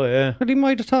think so, yeah. But he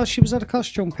might have thought she was at a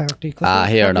costume party.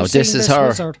 Here now, this is her.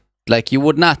 Wizard? Like, you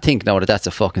would not think now that that's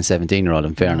a fucking 17-year-old.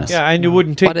 In fairness, yeah, and you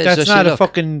wouldn't think that's not a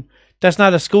fucking. That's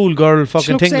not a schoolgirl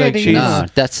fucking thing. Like,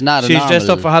 that's not. She's dressed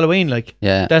up for Halloween. Like,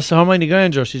 yeah, that's Hermione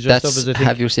Granger. She's dressed up as a thing.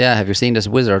 Have you seen this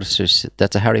wizard?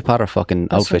 That's a Harry Potter fucking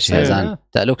outfit she has on.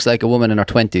 That looks like a woman in her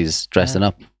 20s dressing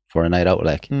up for a night out.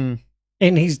 Like, in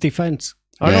his defense.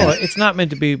 Oh no, it's not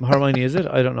meant to be Hermione, is it?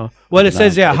 I don't know. Well, it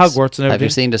says Hogwarts and everything. Have you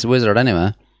seen this wizard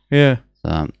anyway? Yeah.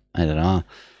 So I don't know.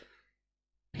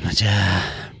 But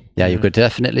yeah, you could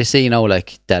definitely see now,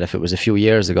 like, that if it was a few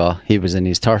years ago, he was in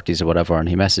his 30s or whatever, and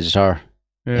he messaged her.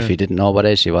 Yeah. If he didn't know what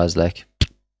age she was, like.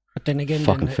 But then again,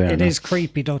 it is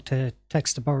creepy though to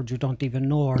text a bird you don't even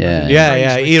know. Or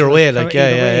either way, like,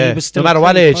 no matter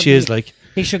what age she is, like.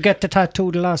 He should get the tattoo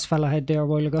the last fella had there a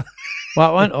while ago.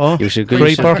 What one? Oh, you should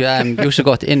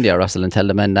go to India, Russell, and tell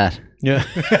the men that. Yeah.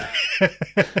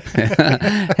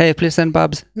 Hey, please send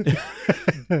Bobs.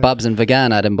 Bobs and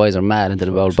Vegana, them boys are mad into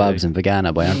the old Bobs and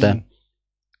Vegana boy, aren't they?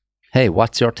 Hey,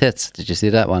 what's your tits? Did you see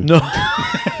that one? No.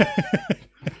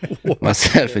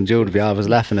 Myself and Jude, we always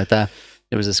laughing at that.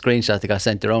 There was a screenshot that got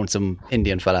sent around, some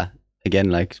Indian fella.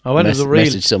 Again, like,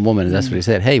 message some woman, and that's what he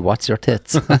said. Hey, what's your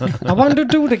tits? I wonder,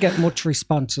 do they get much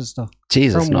responses though?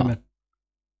 Jesus, no. Women?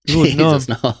 You wouldn't know.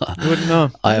 You wouldn't know.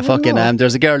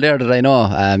 There's a girl there that I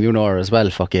know, you know her as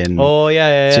well, fucking. Oh,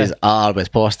 yeah. She's always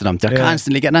posting them. They're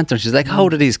constantly getting into her. She's like, how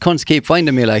do these cunts keep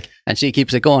finding me? Like, and she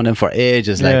keeps it going and for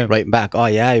ages, like, writing back, oh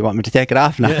yeah, you want me to take it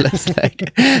off now?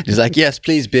 Like, she's like, yes,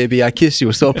 please, baby, I kiss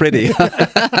you, so pretty. Oh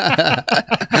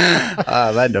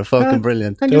man, they're fucking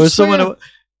brilliant. There was someone.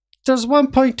 There's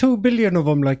 1.2 billion of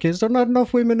them. Like, is there not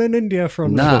enough women in India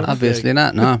from? No, obviously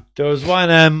not. No. There was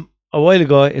one a while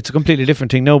ago. It's a completely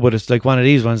different thing now, but it's like one of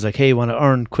these ones. Like, hey, you want to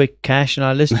earn quick cash and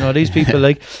all this? And all these people,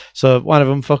 like, so one of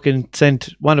them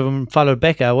followed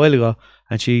Becca a while ago,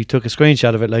 and she took a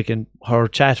screenshot of it, like, in her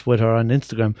chat with her on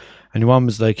Instagram. And one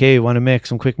was like, hey, you want to make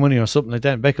some quick money or something like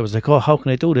that? And Becca was like, oh, how can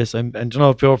I do this? And you know,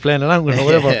 if you were playing along with her or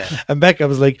whatever. And Becca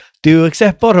was like, do you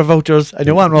accept butter vouchers? And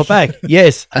you want one back?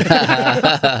 Yes. Did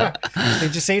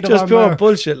you see the just one pure where,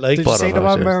 bullshit, like. Did you see the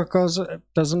one where goes,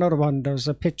 there's another one, there's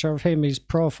a picture of him, his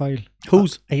profile.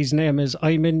 Whose? His name is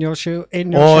I'm in your shoe.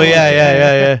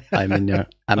 Yeah. I'm in your shed.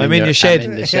 I'm in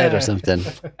the shed or something.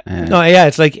 No,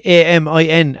 it's like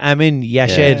AMIN, I'm in your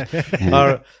shed.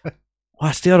 Or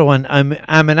what's the other one? I'm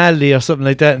an Aldi or something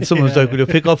like that. And someone's like, will you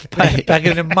pick up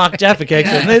packing in mock Jaffa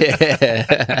cakes, wasn't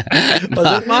it?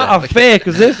 Was it mock or fake,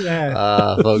 was it?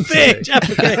 Fake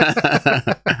Jaffa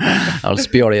cakes. Or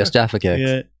spurious Jaffa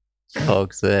cakes.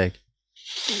 Fuck's sake.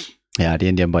 Yeah, the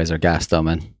Indian boys are gassed though,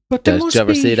 man. But Did you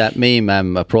ever see that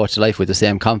meme, approach life with the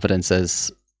same confidence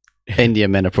as Indian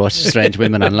men approach strange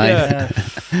women online?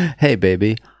 Hey,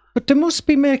 baby. But they must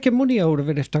be making money out of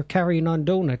it if they're carrying on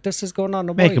doing it. This is going on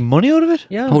a while. Making money out of it?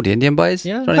 Yeah. Oh, the Indian boys?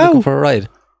 Yeah. They're only looking for a ride.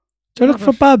 They're looking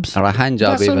for babs. Or a hand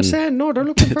job. That's even. What I'm saying. No, they're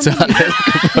looking for money.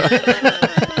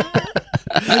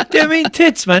 They mean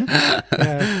tits, man.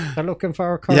 Yeah, they're looking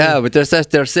for a car. Yeah, but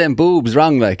they're saying boobs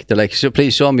wrong, like. They're like,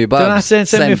 please show me babs. They're not saying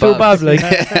send me a few babs, like.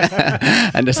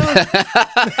 And they're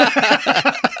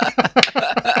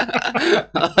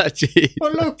oh, geez.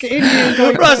 Well, look, Indian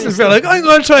guy. Ross is like, I'm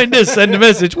going to try this. Send a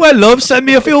message. Well, love, send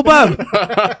me a few bab.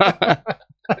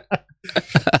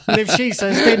 And if she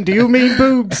says, then do you mean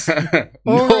boobs?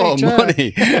 No,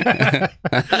 money. So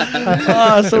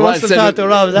Russell thought to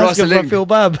Rob was asking for a few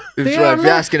bab. Be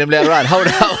asking him later on, how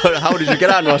did you get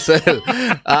on, Russell?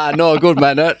 No, good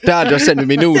man. Dad, they're sending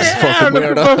me nudes. Fucking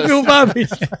weirdo. For a few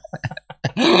babbies.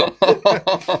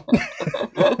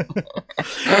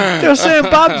 They're saying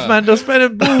babs, man. They're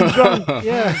spending boobs wrong.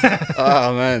 Yeah.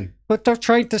 Oh, man. But they're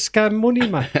trying to scam money,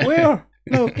 man. Where?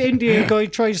 Look, Indian guy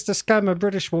tries to scam a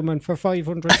British woman for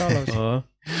 $500.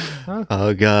 Huh?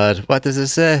 Oh, God. What does it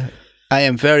say? I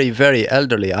am very, very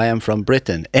elderly. I am from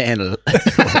Britain. Anal.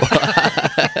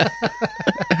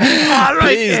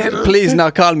 Please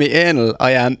not call me Anal.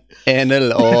 I am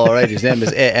Anal. Oh, all right. His name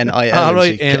is A-N-I-L. All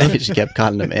right, Anal. She kept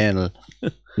calling him Anal.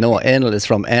 No, Anal is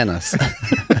from Anus.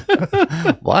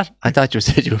 What? I thought you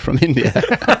said you were from India.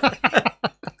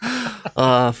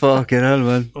 Oh, fucking hell,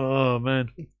 man. Oh, man.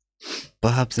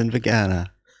 Bob's in Vagana.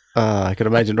 I can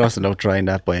imagine Russell now trying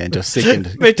that boy and just sickened.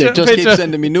 They just keep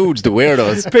sending me nudes, the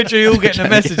weirdos. Picture you getting a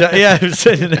message. Yeah, he was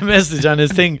sending a message on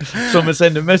his thing. Someone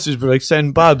sent a message, but like,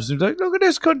 send Bob's. He's like, look at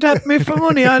this, contact me for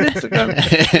money on Instagram.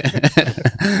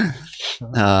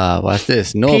 What's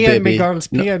this? No, PM baby. me, girls,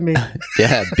 PM me.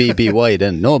 Yeah, BBY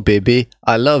then. No, baby.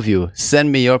 I love you.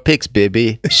 Send me your pics,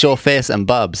 baby. Show face and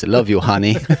Bob's. Love you,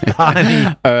 honey.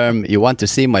 Honey. You want to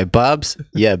see my Bob's?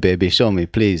 Yeah, baby. Show me,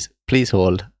 please. Please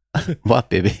hold. What,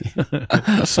 baby?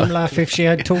 Some laugh if she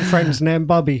had 2 friends named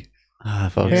Bobby.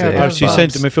 Or she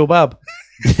sent him a few Bob.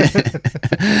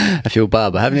 A few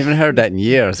Bob. I haven't even heard that in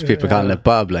years. People calling it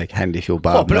Bob, like handy few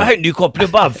Bob. Oh, but a handy couple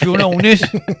of Bob, if you know it.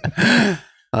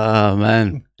 Oh,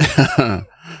 man.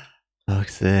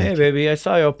 Fuck's sake. Hey, baby, I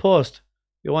saw your post.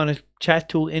 You want to chat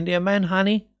to Indian man,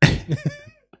 honey?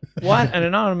 What an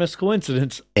anonymous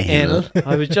coincidence. Anal.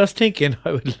 I was just thinking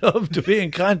I would love to be in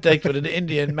contact with an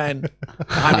Indian man.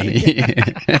 Honey.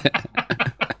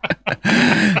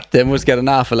 They must get an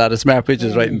awful lot of smart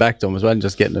pictures writing back to them as well and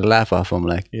just getting a laugh off them.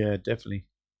 Like. Yeah, definitely.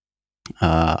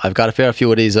 I've got a fair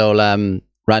few of these old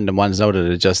random ones now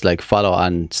that just like follow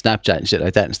on Snapchat and shit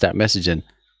like that and start messaging,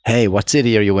 hey, what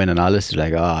city are you in? And all this is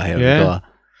like, oh, here we go.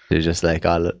 They're just like,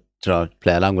 I'll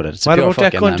play along with it. It's what about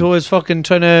that cunt who was fucking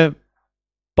trying to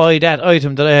buy that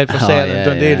item that I had for sale in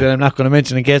Dundee that I'm not going to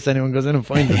mention in case anyone goes in and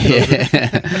finds it.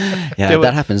 Yeah,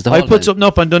 that happens. I put something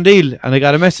up on Dundee and I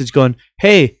got a message going,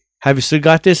 hey, have you still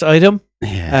got this item?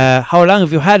 Yeah. How long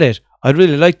have you had it? I'd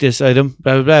really like this item,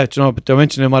 blah, blah, blah. You know, but they're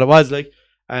mentioning what it was like.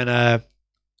 And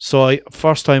so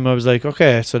first time I was like,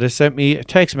 okay. So they sent me a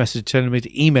text message telling me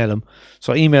to email them.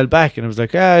 So I emailed back and I was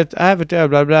like, I have it there,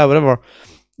 blah, blah, whatever.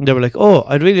 And they were like, oh,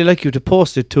 I'd really like you to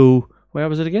post it to, where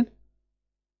was it again?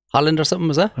 Holland or something,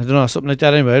 was that? I don't know, something like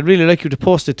that anyway. I'd really like you to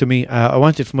post it to me. I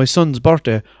want it for my son's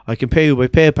birthday. I can pay you by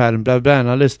PayPal and blah, blah, and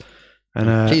all this.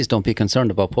 And please don't be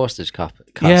concerned about postage costs.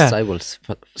 Yeah. I will.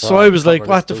 So I was like,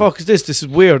 what the fuck is this? This is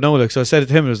weird now. Like, so I said it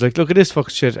to him and I was like, look at this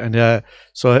fucking shit. And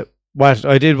so what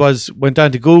I did was went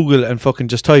down to Google and fucking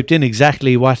just typed in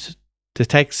exactly what the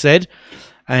text said.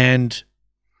 And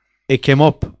it came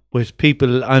up with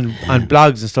people on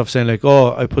blogs and stuff saying like,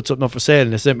 oh, I put something up for sale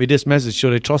and they sent me this message,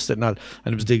 should I trust it and all?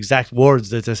 And it was the exact words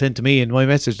that they sent to me in my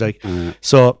message. Like,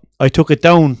 so I took it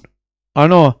down. Or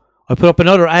no, I put up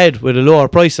another ad with a lower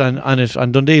price on it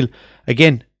on Dundee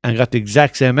again and got the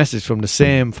exact same message from the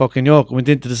same fucking yoke. Went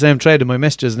into the same thread in my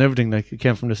messages and everything. Like, it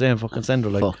came from the same fucking sender.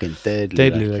 Like, fucking deadly.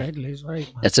 Deadly's right.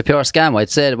 It's a pure scam. I'd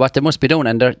say what they must be doing,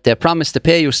 and they promise to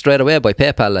pay you straight away by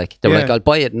PayPal. Like, they're like, I'll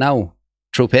buy it now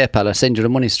through PayPal. I'll send you the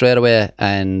money straight away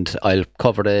and I'll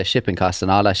cover the shipping costs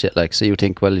and all that shit. Like, so you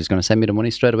think, well, he's going to send me the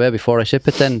money straight away before I ship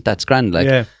it, then that's grand.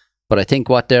 Like, but I think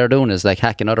what they're doing is like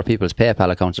hacking other people's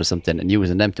PayPal accounts or something and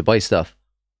using them to buy stuff.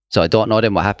 So I don't know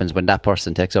then what happens when that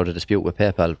person takes out a dispute with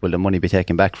PayPal. Will the money be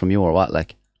taken back from you or what?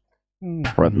 Like,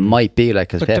 or it might be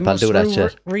like, because PayPal do that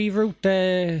shit. Reroute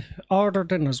the order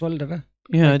then as well, do they?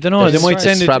 Yeah, I don't know. They might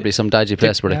send it. Probably some dodgy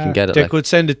place where they can get it. They could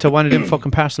send it to one of them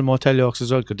fucking parcel motel yokes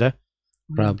as well, could they?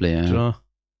 Probably, yeah. Do you know?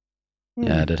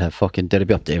 Yeah, they'd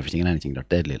be up to everything and anything. They're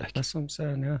deadly, like. That's what I'm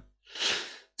saying, yeah.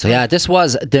 So yeah, this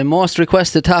was the most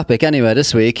requested topic anyway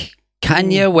this week.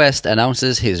 Kanye West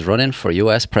announces he's running for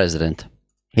US president.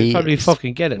 He'll probably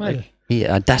fucking get it. Well,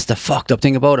 like. That's the fucked up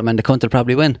thing about it, man. The cunt will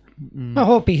probably win. I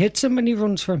hope he hits him when he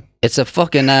runs for him. It's a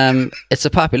fucking it's a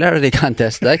popularity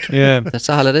contest, like. Yeah, that's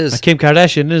all it is. Kim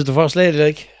Kardashian is the first lady,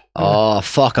 like. Oh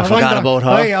fuck! I forgot about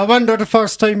her. I wonder the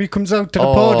first time he comes out to the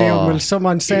podium, will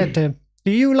someone say to him,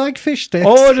 "Do you like fish sticks?"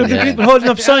 Oh, there'll be people holding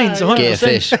up signs.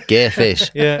 100%. Gay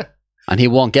fish. Yeah. And he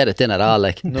won't get it then at all,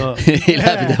 like. No. He'll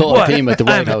have the whole team at the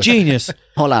White House. Genius.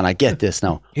 Hold on, I get this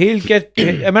now.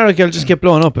 America will just get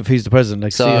blown up if he's the president.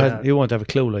 Like, so, he won't have a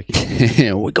clue, like.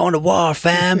 We're going to war,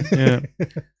 fam. Yeah.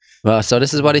 Well, so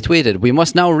this is what he tweeted. We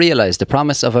must now realize the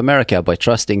promise of America by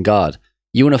trusting God,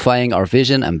 unifying our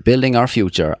vision and building our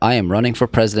future. I am running for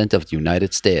president of the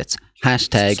United States.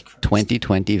 Hashtag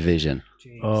 2020 vision.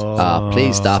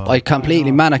 Please stop. I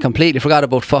completely forgot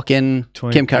about fucking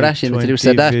Kim Kardashian until you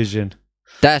said that. Vision.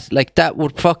 That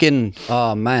would fucking,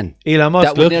 oh man. Elon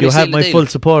Musk, look, you have my full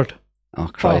support. Oh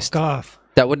Christ. Fuck off.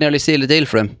 That would nearly seal the deal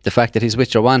for him, the fact that he's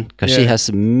with your one, because she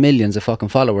has millions of fucking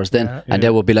followers then, and they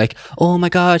will be like, oh my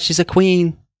God, she's a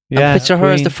queen. Yeah, picture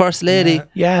her as the first lady. Yeah.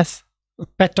 Yes.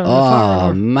 Better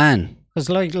oh man. Because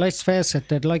let's face it,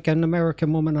 they'd like an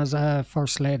American woman as a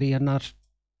first lady and not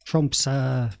Trump's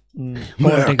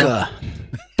America.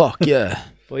 Fuck yeah.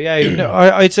 But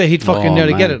yeah, I'd say he'd fucking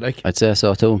nearly get it. Like, I'd say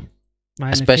so too.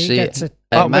 Man, especially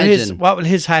what will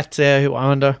his hat say? I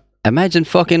wonder. Imagine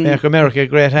fucking Make America a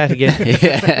great hat again.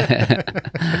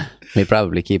 He'll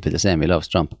probably keep it the same. He loves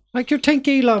Trump. Like, you'd think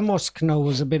Elon Musk now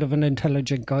was a bit of an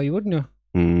intelligent guy, wouldn't you?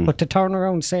 But to turn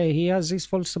around and say he has his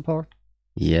full support.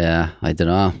 Yeah, I don't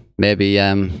know. Maybe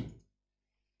Elon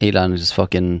is just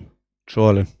fucking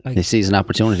trolling. Like, he sees an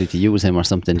opportunity to use him or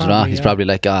something. Probably, you know? He's probably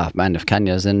like, man, if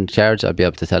Kenya's in charge, I'll be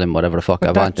able to tell him whatever the fuck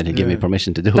I want and he'll give me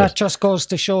permission to do it. That just goes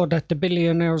to show that the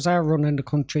billionaires are running the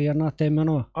country and not them, you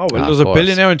know. Oh, well, there's a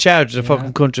billionaire in charge of the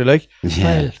fucking country, like.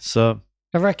 Yeah. Well, so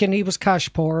I reckon he was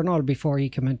cash poor and all before he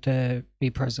came in to be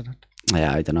president.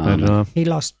 Yeah, I don't know. He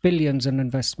lost billions in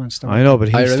investments. I know, but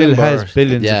he still has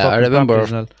billions. Yeah, of I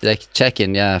remember like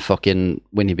checking. Yeah, fucking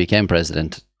when he became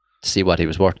president to see what he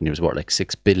was worth, and he was worth like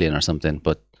 $6 billion or something.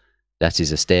 But that's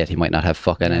his estate. He might not have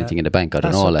fucking anything in the bank. I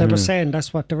don't know. That's what they were saying.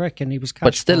 That's what they reckon. He was cash.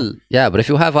 But still, yeah. But if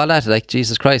you have all that, like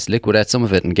Jesus Christ, liquidate some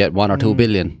of it and get 1 or 2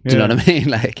 billion. Do you know what I mean?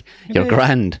 Like you're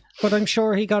grand. But I'm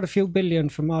sure he got a few billion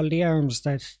from all the arms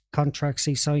that contracts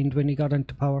he signed when he got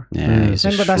into power. Yeah,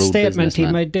 remember that statement he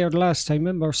made there the last time?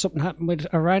 Remember something happened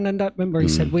with Iran and that? Remember he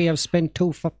said we have spent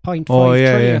 2.5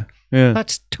 trillion. Yeah.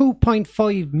 That's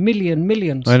 2.5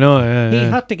 millions. I know. He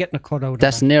had to get a cut out of that.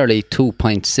 That's nearly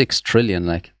 2.6 trillion,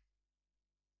 like.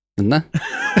 Isn't that?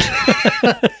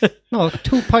 No,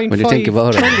 2.5 when you think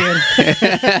about trillion.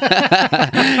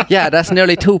 It. Yeah, that's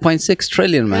nearly 2.6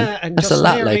 trillion, man. Yeah, and that's just a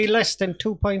lot. nearly Like less than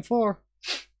 2.4.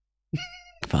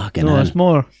 Fucking no, hell. it's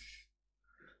more.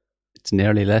 It's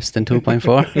nearly less than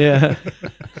 2.4. Yeah.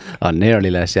 Oh,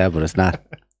 nearly less. Yeah, but it's not.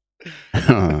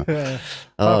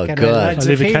 Oh God! I'll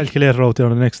leave a calculator out there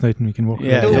on the next night and we can work.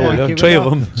 Yeah, 3 of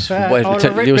them.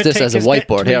 Use this as a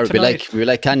whiteboard here. We'd be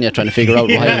like Kenya trying to figure out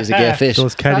why he's a gay fish.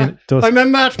 I'm a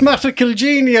mathematical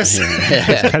genius.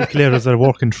 Those calculators are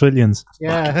working trillions.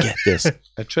 Yeah, get this.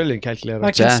 A trillion calculator.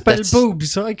 I can spell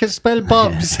boobs. I can spell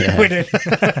bobs with it.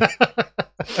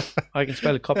 I can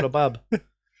spell a couple of bob.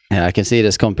 Yeah, I can see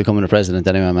this cunt becoming a president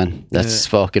anyway, man. That's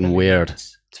fucking weird.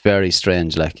 It's very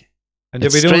strange, like. And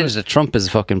it's strange that Trump is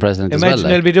a fucking president as well. Imagine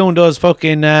they'll be doing those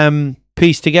fucking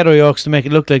piece together yokes to make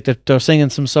it look like they're singing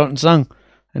some certain song.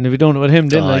 And they'll be doing it with him,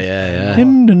 then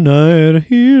him tonight,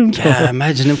 him. Yeah,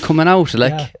 imagine him coming out,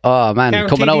 like, oh man,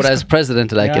 coming out as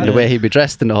president, like, in the way he'd be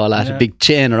dressed and all that, a big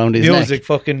chain around his neck. Music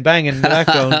fucking banging in the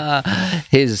background.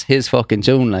 his fucking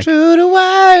tune, like. Through the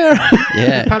wire.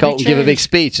 Yeah, go and give a big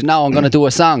speech, and now I'm going to do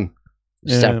a song.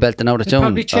 Start belting out a tune.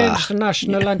 Probably change the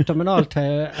national anthem and all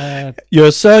to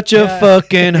you're such a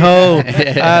fucking hoe.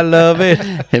 I love it.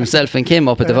 Himself and Kim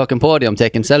up at the fucking podium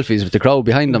taking selfies with the crowd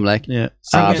behind them, like. Yeah.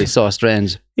 It'd be so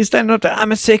strange. He's standing up there,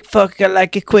 I'm a sick fuck, I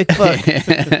like a quick fuck.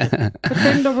 But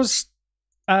then there was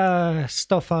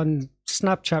stuff on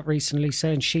Snapchat recently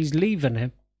saying she's leaving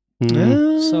him.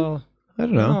 So I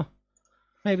don't know.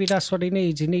 Maybe that's what he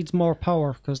needs. He needs more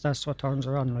power because that's what turns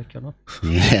her on, like, you know.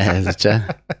 Yeah,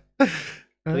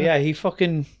 yeah, he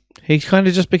kind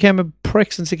of just became a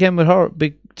prick since he came with her.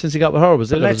 Since he got with her,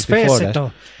 was it? Let's face it,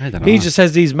 though. I don't know. He just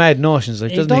has these mad notions,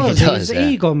 like, doesn't he? He does. He's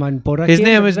ego, man. But his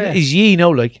name is Yee, no,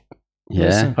 like.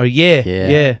 Yeah. Or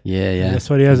yeah. That's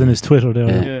what he has on his Twitter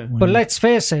there. Yeah. But let's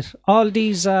face it, all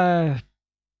these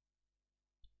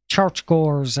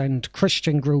churchgoers and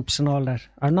Christian groups and all that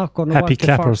are not going to want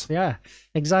the first. Yeah,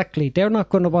 exactly. They're not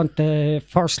going to want the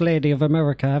First Lady of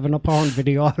America having a porn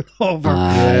video all over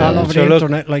the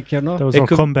internet, like, you know. That was our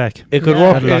comeback. It could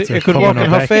work. It could work in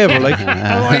her favour, like.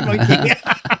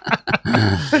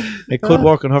 It could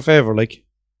work in her favour, like.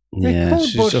 Yeah,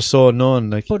 she's just so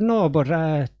known, like. But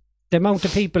the amount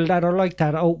of people that are like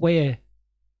that outweigh.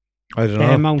 I don't know.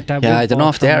 The amount that I don't know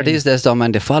if they are these days, though,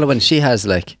 man. The following she has,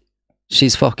 like.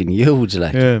 She's fucking huge,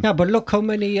 like. Yeah, but look how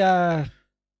many far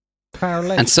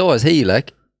left. And so is he,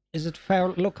 like. Is it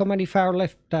far? Look how many far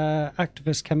left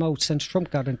activists came out since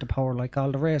Trump got into power, like all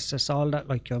the racists, all that,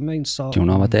 like, you know what I mean? So. Do you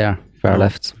know what they are? Far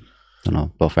lefts? Don't know,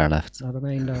 both far lefts. You know what I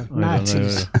mean?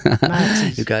 Nazis.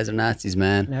 Nazis. You guys are Nazis,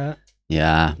 man. Yeah.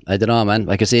 Yeah, I don't know, man.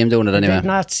 I can see him doing it anyway.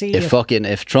 Nazi.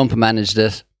 If Trump managed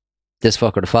it, this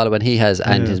fucker, the following he has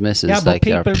and his missus. Yeah, but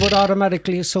people would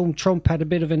automatically assume Trump had a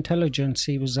bit of intelligence.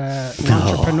 He was an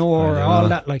entrepreneur, all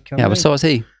that, like. Yeah, but so is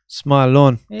he. Small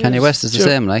loan. Kanye West is the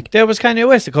same, like. There was Kanye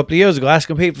West a couple of years ago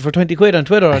asking people for 20 quid on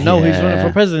Twitter, and now he's running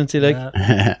for presidency, like.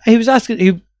 He was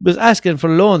asking for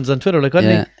loans on Twitter, like,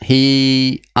 wasn't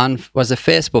he? Was it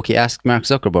Facebook? He asked Mark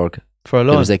Zuckerberg for a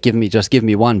loan. He was like, give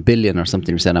me 1 billion or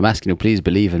something. He said, I'm asking you, please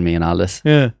believe in me and all this.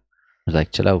 Yeah. I was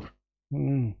like, chill out.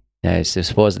 Yeah,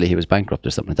 supposedly he was bankrupt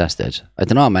or something at that stage. I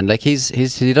don't know, man. Like, he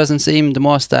doesn't seem the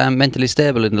most mentally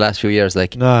stable in the last few years.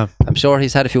 Like, nah. I'm sure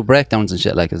he's had a few breakdowns and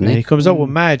shit, like, isn't he? He comes out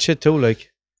with mad shit too,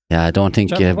 like. Yeah, I don't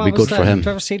think it'd be good for him. Did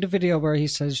you ever see the video where he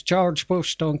says George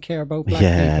Bush don't care about black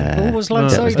people? Who was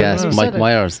alongside him? Mike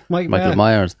Myers. Michael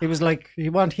Myers. He was like,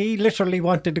 he literally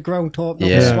wanted the ground to open up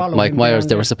and swallow Mike Myers,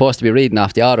 they were supposed to be reading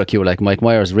off the auto cue, like Mike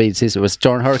Myers reads it was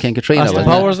during Hurricane Katrina. Austin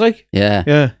Powers, like?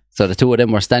 Yeah. So the two of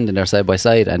them were standing there side by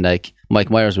side, and like Mike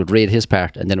Myers would read his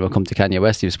part, and then it would come to Kanye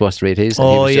West. He was supposed to read his. And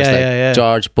he was just like,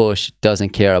 George Bush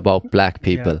doesn't care about black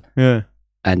people. Yeah.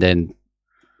 And then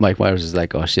Mike Myers is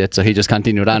like, oh shit. So he just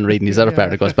continued on reading his other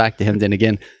part. It goes back to him then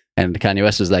again. And Kanye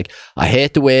West was like, I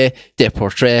hate the way they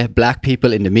portray black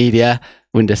people in the media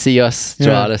when they see us.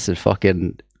 So all this is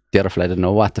fucking, the other fella didn't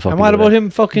know what the fuck. And what about him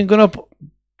fucking going up,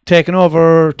 taking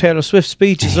over Taylor Swift's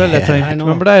speech as well that time?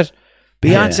 Remember that?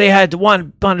 Beyonce had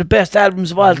one of the best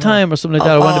albums of all time or something like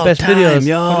that, or one of the best videos.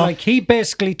 But like he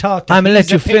basically thought that I'm going to let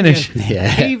you finish.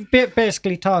 He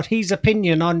basically thought his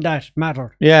opinion on that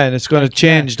mattered. Yeah, and it's going to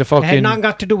change the fucking... It had nothing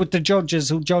got to do with the judges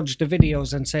who judged the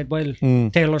videos and said, well,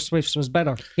 Taylor Swift's was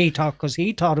better. He thought, because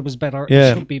he thought it was better,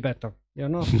 it should be better. You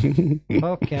know?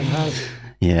 Fucking hell.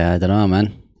 Yeah, I don't know,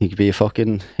 man. He'd be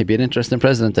an interesting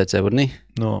president, I'd say, wouldn't he?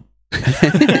 No.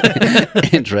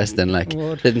 Interesting, like.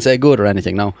 Didn't say good or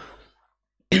anything, no.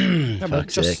 But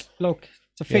just look,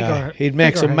 it's a figure. Yeah, he'd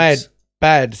make some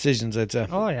bad decisions, I'd say.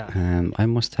 Oh yeah. I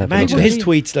must have. Imagine his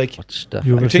tweets, like.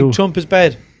 I think Trump is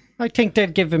bad. I think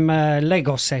they'd give him a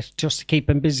Lego set just to keep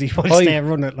him busy while they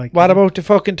run it. Like. What about the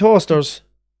fucking toasters?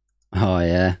 Oh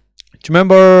yeah. Do you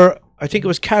remember? I think it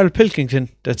was Carol Pilkington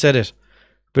that said it.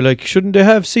 Be like, shouldn't they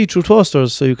have see-through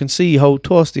toasters so you can see how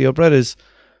toasty your bread is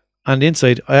on the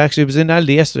inside? I actually was in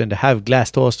Aldi yesterday and they have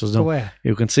glass toasters now.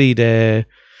 You can see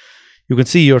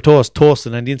your toast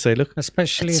toasting on the inside. Look,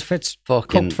 especially if it's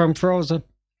cooked from frozen.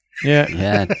 Yeah,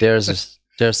 yeah. There's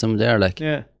some there, like.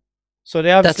 Yeah. So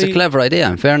they obviously, that's a clever idea.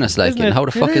 In fairness, like, and how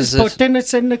the fuck is it? But then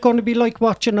it's going to be like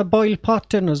watching a boiled pot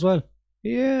then as well.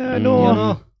 Yeah, I know. You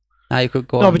know. You could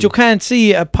go. No, but you can't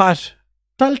see a pot.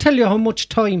 That'll tell you how much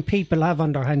time people have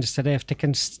on their hands today if they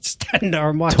can stand there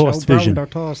and watch how brown their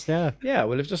toast. Yeah. Yeah.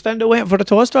 Well, if they're standing there waiting for the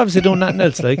toast, obviously doing nothing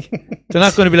else. Like, they're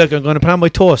not going to be like, I'm going to put on my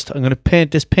toast. I'm going to paint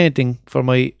this painting for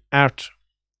my art.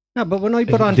 Yeah, but when I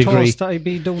put on toast, I'd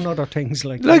be doing other things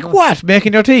like. Like what?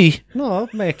 Making your tea? No,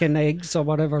 making eggs or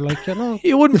whatever. Like, you know.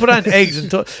 You wouldn't put on eggs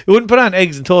and you wouldn't put on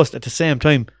eggs and toast at the same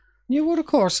time. You would, of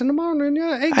course, in the morning,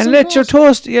 yeah. Eggs and let your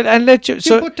toast, and let your...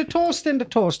 You put the toast in the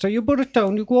toaster, you put it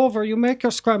down, you go over, you make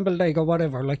your scrambled egg or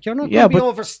whatever. Like, you're not going to be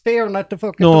over staring at the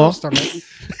fucking toaster. Like.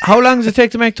 How long does it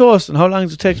take to make toast? And how long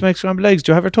does it take to make scrambled eggs?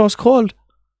 Do you have your toast cold?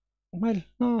 Well,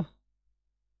 no.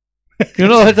 You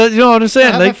know what I'm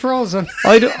saying? Like, frozen.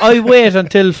 I wait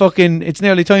until fucking it's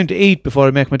nearly time to eat before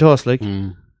I make my toast, like.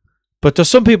 But there's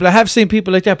some people, I have seen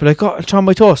people like that, but like, oh, I'll try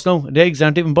my toast now. And the eggs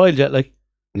aren't even boiled yet, like.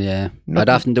 Yeah, I'd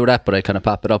often do that, but I kind of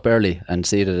pop it up early and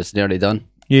see that it's nearly done.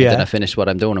 Yeah. And then I finish what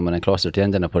I'm doing, and when I'm closer to the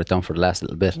end, then I put it down for the last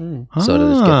little bit, so that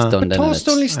it gets done. The toast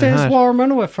only stays warm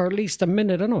anyway for at least a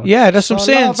minute, anyway. Yeah, that's what I'm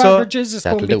saying. So averages is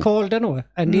going to be cold anyway,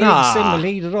 and the eggs in will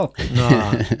heat it up.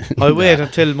 No, I wait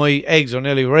until my eggs are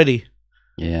nearly ready.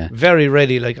 Yeah, very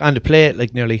ready, like on the plate,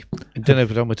 like nearly, and then I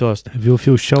put on my toast. Have you a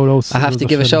few shout outs? I have to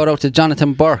give a shout out to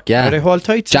Jonathan Burke. Yeah, are they hold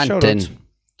tight? Jonathan,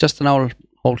 just an old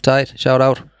hold tight shout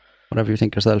out. Whatever you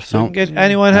think yourself. So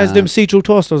anyone has them see-through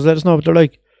toasters, let us know what they're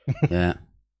like. Yeah.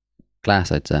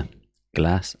 Glass, I'd say.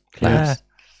 Glass.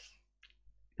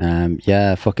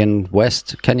 Yeah, fucking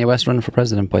Kanye West running for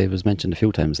president, but he was mentioned a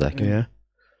few times, like. Yeah.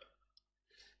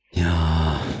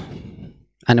 Yeah.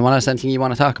 Anyone else, anything you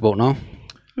want to talk about, no?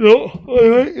 No.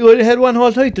 You had one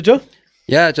hold tight, did you?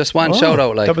 Yeah, just one shout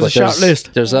out, like. That was a short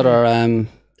list. There's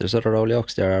other old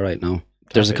yokes there right now.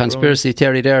 There's a conspiracy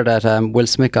theory there that Will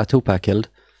Smith got Tupac killed.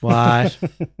 What?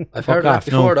 I've heard of that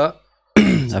before, though.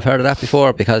 I've heard of that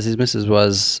before because his missus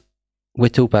was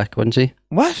with Tupac, wasn't she?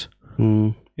 What?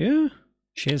 Yeah.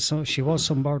 She was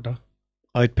some bird.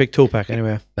 I'd pick Tupac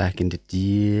anyway. Back in the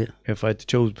day. If I had to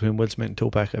choose between Will Smith and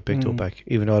Tupac, I'd pick Tupac,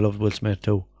 even though I loved Will Smith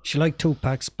too. She liked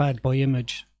Tupac's bad boy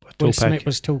image. But Will Smith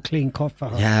was too clean cut for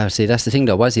her. Yeah, see, that's the thing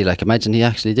though, was he? Like, imagine he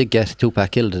actually did get Tupac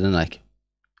killed, and then, like,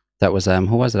 that was,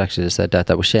 who was it actually that said that?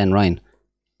 That was Shane Ryan.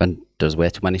 And there's way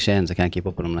too many Shanes. I can't keep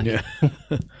up with them. Like.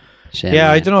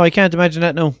 Yeah, I don't know. I can't imagine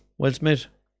that now. Will Smith.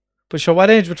 But sure,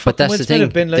 what age would fucking Will Smith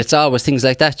have been? Like? It's always things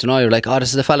like that, you know. You're like, oh, this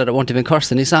is a fella that won't even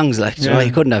curse in his songs. Like, you know, he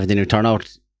couldn't have. Then he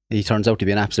turns out to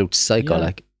be an absolute psycho,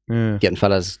 like getting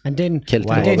fellas killed. And then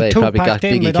Tupac probably got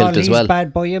Biggie killed as well. His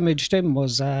bad boy image then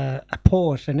was a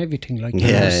poet and everything, like.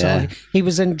 So he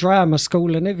was in drama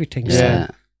school and everything. Yeah.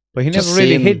 So. But he never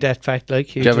really hid that fact. Like,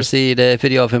 did you ever see the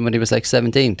video of him when he was like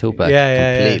 17, Tupac?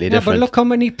 Completely different. But look how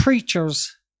many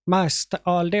preachers masked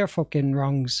all their fucking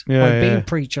wrongs by being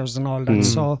preachers and all that.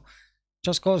 So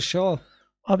Just goes show.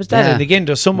 What was that? And again,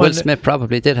 there's someone. Will Smith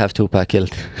probably did have Tupac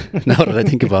killed. Now that I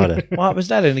think about it. What was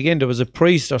that? And again, there was a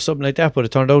priest or something like that, but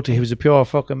it turned out he was a pure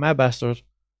fucking mad bastard.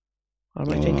 What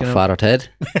am I thinking of? Father Ted.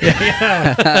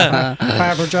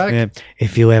 Father Jack. Yeah.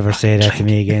 If you ever say that to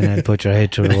me again, I'll put your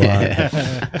head through the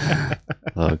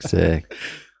wall. Fuck's sake.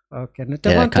 Okay.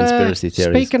 Conspiracy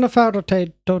theories. Speaking of Father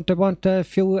Ted, don't they want a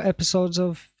few episodes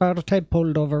of Father Ted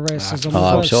pulled over racism?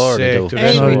 I'm sure they do.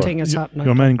 Everything is happening.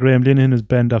 Your man Graham Linehan is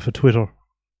banned off of Twitter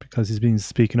because he's been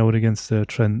speaking out against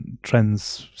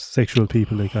transsexual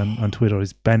people like on Twitter.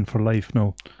 He's banned for life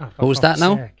now. Who's that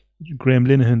now? Graham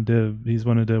Linehan, he's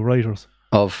one of the writers.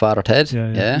 Of Father Ted?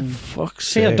 Yeah. Fuck's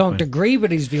sake. I don't agree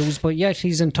with his views, but yet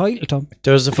he's entitled to them.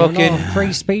 There's a fucking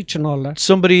free speech and all that.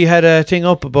 Somebody had a thing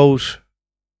up about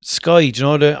Sky,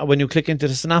 when you click into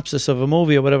the synopsis of a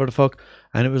movie or whatever the fuck,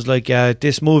 and it was like,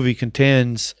 this movie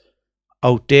contains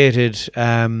outdated,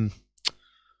 I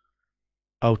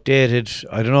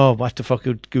don't know what the fuck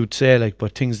you'd say, like,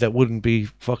 but things that wouldn't be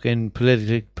fucking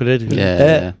politically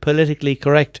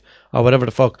correct or whatever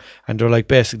the fuck, and they're like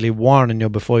basically warning you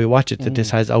before you watch it that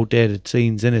this has outdated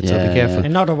scenes in it, so be careful.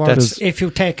 In other words, if you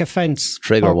take offence,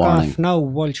 trigger warning. Off now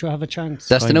whilst you have a chance.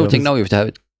 That's the new thing now. You have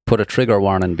to put a trigger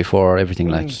warning before everything.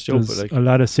 Like, a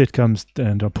lot of sitcoms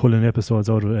and they're pulling episodes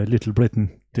out of Little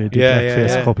Britain. They did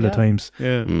blackface a couple of times.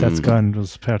 That's gone.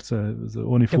 Those parts was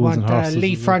only fools and horses.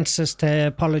 Lee Francis to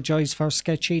apologise for a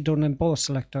sketch he done in Bo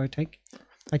Selector, I think.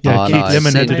 Keith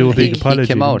Lemon had to do a big apology. He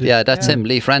came out. That's him.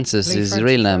 Lee Francis is his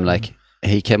real name. Like,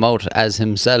 he came out as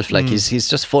himself. Like, he's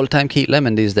just full time Keith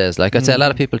Lemon these days. Like, I'd say a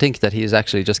lot of people think that he's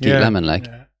actually just Keith Lemon. Like,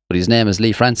 but his name is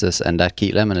Lee Francis, and that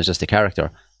Keith Lemon is just a character.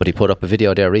 But he put up a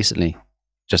video there recently,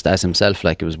 just as himself.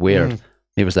 Like, it was weird.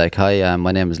 He was like, "Hi,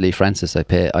 my name is Lee Francis. I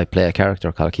play a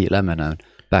character called Keith Lemon. And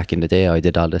back in the day, I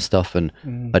did all this stuff, and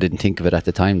I didn't think of it at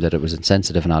the time that it was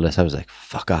insensitive and all this. I was like,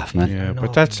 fuck off, man." Yeah,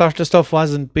 but that sort of stuff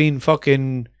wasn't being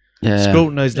fucking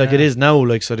scrutinized like it is now.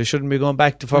 Like, so they shouldn't be going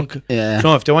back to fuck.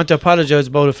 No, if they want to apologize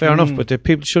about it, fair enough. But the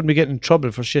people shouldn't be getting in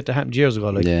trouble for shit that happened years ago.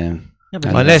 Like,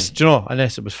 unless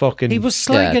it was fucking. He was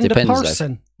slagging the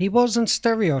person. He wasn't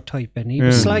stereotyping. He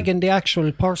was slagging the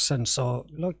actual person. So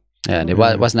look. Yeah, and it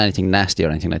wasn't anything nasty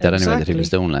or anything like that anyway that he was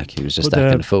doing. Like, he was just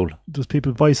acting a fool. There's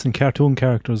people voicing cartoon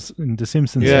characters in The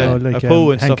Simpsons, like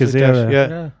and Hank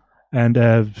Azaria, like and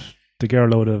the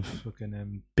girl out of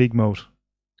fucking Big Mouth,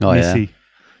 Missy,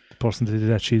 the person that did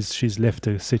that, she's left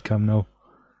the sitcom now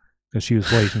because she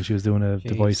was white and she was doing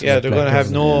the voice. Yeah, they're going to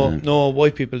have no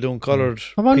white people doing coloured.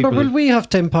 I wonder, will we have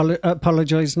to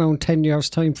apologise now in 10 years'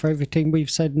 time for everything we've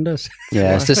said in this?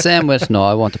 Yeah, it's the same with. No,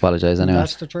 I won't apologise anyway.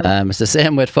 That's the truth. It's the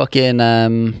same with fucking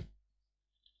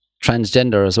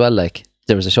transgender as well. Like,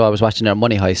 there was a show I was watching there,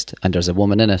 Money Heist, and there's a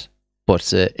woman in it.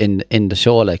 But in the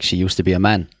show, like, she used to be a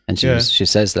man, and she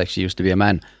says like she used to be a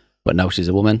man, but now she's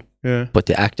a woman. Yeah. But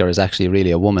the actor is actually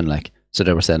really a woman. Like, so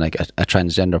they were saying like a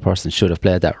transgender person should have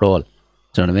played that role. Do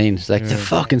you know what I mean? It's like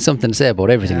fucking something to say about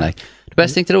everything. Like, the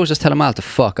best thing to do is just tell them all to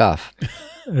fuck off.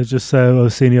 I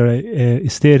was saying here,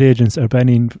 estate agents are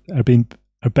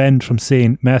banned from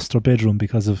saying master bedroom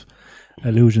because of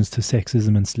allusions to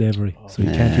sexism and slavery. So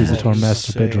you can't use the term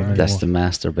master bedroom anymore. That's the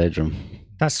master bedroom.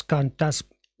 That's gone.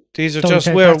 These are just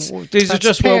where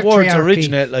words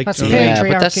originate. Like, that's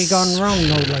patriarchy gone wrong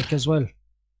now, like, as well. I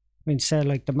mean, say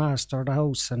like the master of the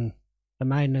house and the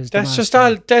man is. That's just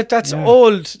all. That's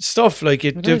old stuff. Like,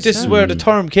 this is where the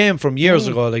term came from years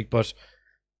ago. Like, but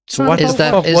so what is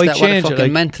that? Is that what it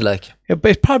fucking meant? Like,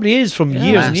 it probably is from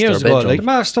years and years ago. Like, the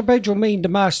master bedroom mean the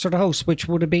master of the house, which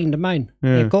would have been the man.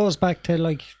 It goes back to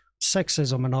like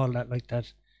sexism and all that, like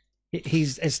that.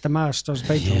 It's the master's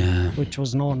bedroom, which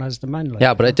was known as the man.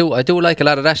 Like, but I do like a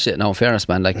lot of that shit now, in fairness,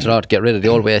 man. Like, to get rid of the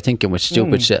old way of thinking with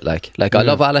stupid shit. Like I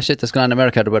love all that shit that's going on in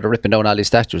America where they're ripping down all these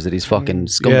statues of these fucking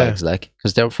scumbags, like,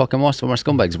 because they're fucking, most of them are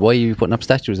scumbags. Why are you putting up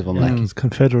statues of them? Like, it's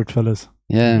Confederate fellas.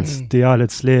 Yeah, they all had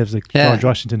slaves. Like George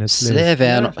Washington had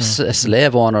slaves.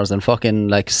 Slave owners and fucking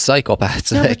like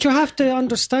psychopaths. Yeah, like. but you have to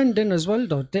understand then as well,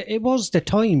 though. It was the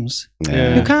times.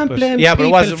 You can't blame people but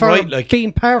it wasn't for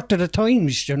being part of the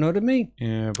times. You know what I mean?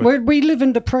 Yeah, but we live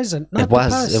in the present, not the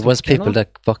past. It was people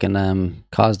that fucking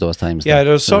caused those times. Yeah,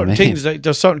 there's certain things. Like,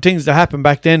 there's certain things that happened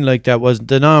back then, like that was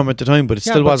the norm at the time, but it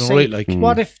still wasn't right. Like,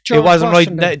 what if George it wasn't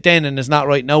Washington, right then, and it's not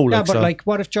right now. Yeah, but like,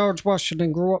 what if George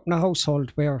Washington grew up in a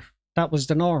household where that was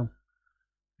the norm?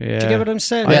 Yeah. Do you get what I'm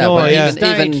saying? I know,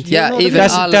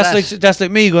 that's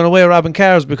like me going away robbing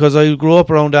cars because I grew up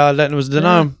around all that and it was the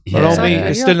norm around me.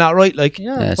 It's still not right. Like,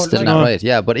 it's still not right.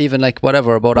 Yeah, but even like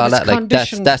whatever about all that, like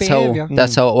that's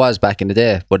how it was back in the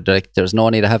day. But like, there's no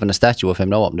need of having a statue of him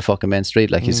now up in the fucking main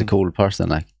street. Like, he's a cool person.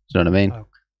 Like, do you know what I mean?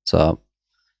 So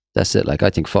That's it. Like, I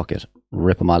think, fuck it.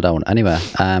 Rip them all down. Anyway,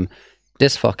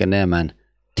 this fucking name, man.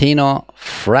 Tino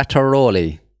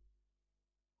Frattaroli.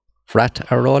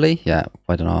 Frattaroli? Yeah,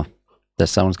 I don't know. That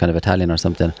sounds kind of Italian or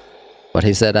something. But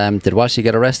he said, did Walshy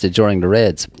get arrested during the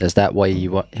raids? Is that why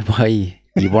you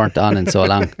weren't on in so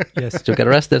long? Yes. Did you get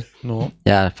arrested? No.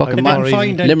 Yeah, fucking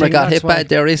Limerick got hit bad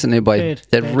there recently by,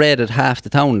 they raided half the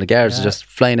town. The guards are just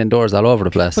flying indoors all over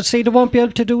the place. But see, they won't be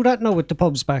able to do that now with the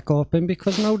pubs back open,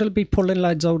 because now they'll be pulling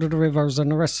lads out of the rivers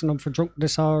and arresting them for drunk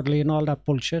disorderly and all that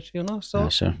bullshit, you know? So. Yeah,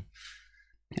 sure.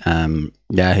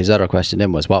 Yeah, his other question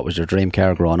then was, what was your dream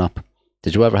car growing up?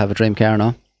 Did you ever have a dream car,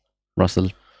 no? Russell?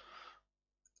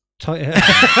 Toyota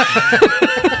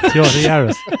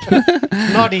Yaris.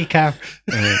 Naughty car.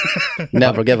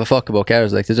 Never gave a fuck about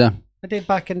cars, like, did you? I did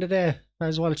back in the day,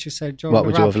 as well. She said, Joe, what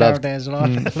would you have loved? Days and all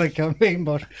that, like, I mean,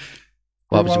 but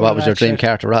what was your dream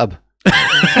car to rob?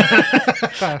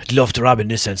 I'd love to rob in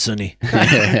Nissan Sunny.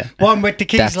 One with the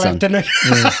keys left in it.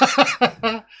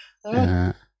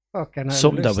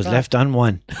 Something that was left on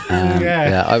one.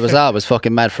 Yeah, I was always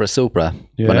fucking mad for a Supra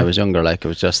when I was younger. Like, it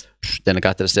was just, then it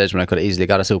got to the stage when I could have easily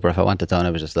got a Supra if I wanted to, and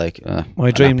I was just like,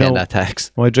 my dream now, that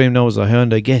tax. My dream now is a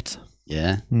Hyundai Get.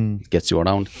 Yeah, gets you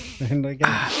around.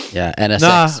 Yeah, NSX.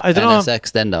 Nah, I don't know.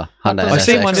 NSX then though. Honda I NSX.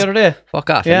 seen one the other day. Fuck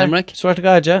off, in Limerick. Swear to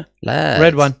God, yeah. Lads.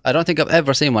 Red one. I don't think I've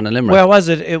ever seen one in Limerick. Where was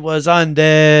it? It was on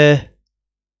the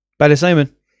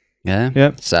Ballysimon.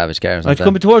 Yeah. Savage cars. It's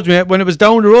coming towards me. When it was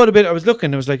down the road a bit, I was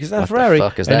looking. I was like, is that a Ferrari? What the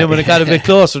fuck is and that? then when it got a bit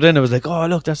closer, then I was like, oh,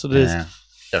 look, that's what it is.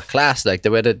 They're class, like,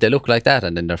 the way they look like that,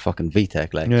 and then they're fucking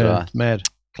VTEC, like, mad.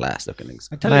 Class looking things.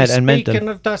 I tell you, speaking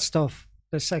of that stuff,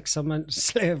 the sex and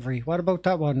slavery, what about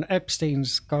that one?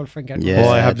 Epstein's girlfriend getting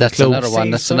that's another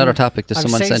one. That's another topic that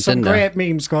someone sent in there. Great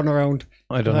memes going around.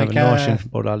 I don't have a notion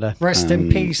about all that. Rest in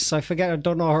peace. I forget, I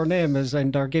don't know her name is,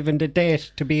 and they're given the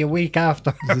date to be a week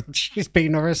after she's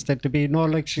been arrested to be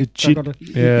like she's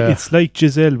it's like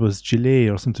Giselle was Gillet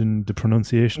or something, the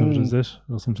pronunciation of it,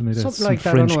 or something like that. Something like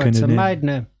that, French kind of name. Mad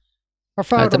name. Her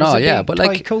father was a big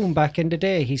tycoon back in the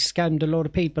day. He scammed a lot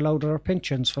of people out of their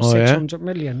pensions for 600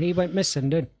 million. He went missing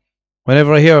then.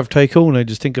 Whenever I hear of tycoon, I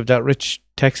just think of that rich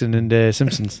Texan in The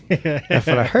Simpsons.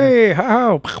 Hey,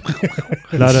 how?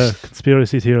 A lot of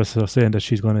conspiracy theorists are saying that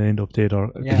she's going to end up dead or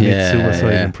commit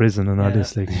suicide in prison and all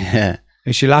this. Like,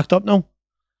 is she locked up now?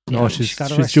 No, she's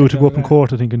due to go up in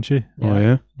court, I think, isn't she? Oh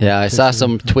yeah. Yeah, I saw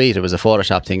some tweet. It was a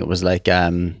Photoshop thing. It was like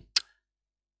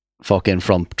fucking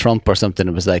from Trump or something.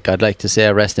 It was like, I'd like to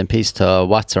say rest in peace to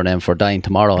what's her name for dying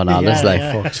tomorrow and all this. Like,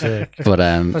 fuck's sake. But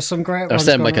there's some great or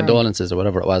send my condolences or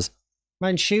whatever it was.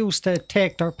 Man, she used to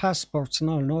take their passports and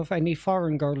all. No, if any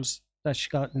foreign girls that she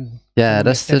got, and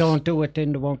that's they don't do it,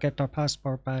 then they won't get their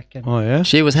passport back. And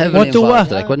she was heavily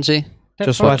involved, like, wasn't she?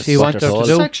 Just what he wanted her to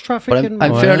do. Sex trafficking. But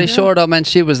I'm fairly sure though, man,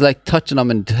 she was like touching him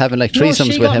and having like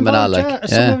threesomes with him and all. Like,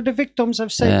 some of the victims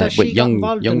have said that she got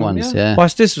involved young in ones. them,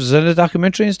 What's this? Was it a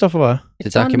documentary and stuff? Or what?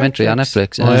 It's a documentary on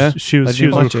Netflix. She was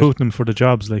recruiting them for the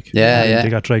jobs. Like, they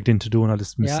got dragged into doing all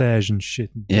this massage and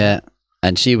shit. Yeah.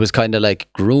 And she was kind of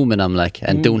like grooming him, like,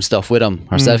 and doing stuff with him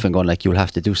herself and going like, you'll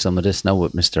have to do some of this now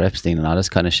with Mr. Epstein and all this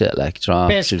kind of shit. Like,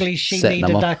 basically, she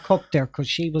needed that cup there because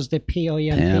she was the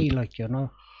PIMP, like, you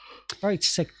know. Right,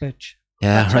 sick bitch.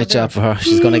 Yeah, that's right job for her.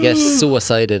 She's going to get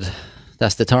suicided.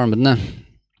 That's the term, isn't it?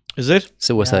 Is it?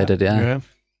 Suicided, yeah.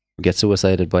 Get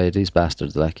suicided by these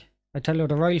bastards, like. I tell you,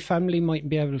 the royal family mightn't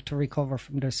be able to recover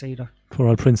from this either. Poor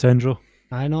old Prince Andrew.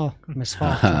 I know,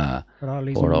 misfortune.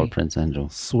 Poor old Prince Andrew.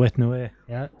 Sweating away.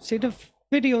 Yeah. See the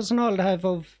videos and all they have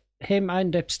of him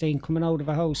and Epstein coming out of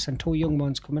a house and two young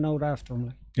ones coming out after him.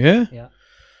 Like. Yeah? Yeah.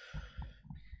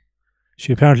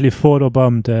 She apparently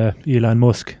photobombed Elon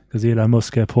Musk because Elon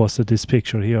Musk posted this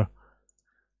picture here.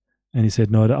 And he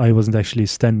said, no, that I wasn't actually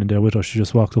standing there with her. She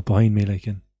just walked up behind me like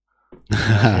in.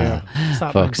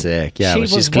 Fuck's sake. Yeah, but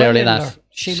she's clearly not.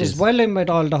 She was well in with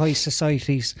all the high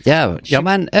societies. Yeah,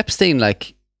 man, Epstein,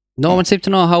 like, no one seemed to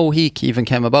know how he even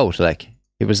came about. Like,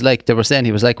 he was like, they were saying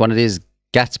he was like one of these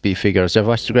Gatsby figures. You ever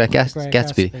watched The Great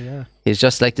Gatsby? Yeah. He's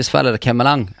just like this fella that came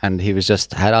along and he was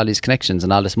just had all these connections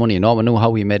and all this money. No one knew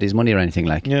how he made his money or anything.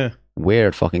 Like,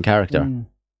 weird fucking character.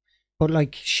 But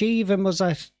like, she even was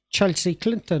at Chelsea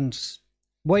Clinton's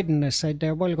wedding. I said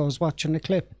there while I was watching the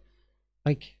clip.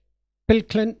 Like, Bill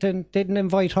Clinton didn't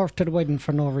invite her to the wedding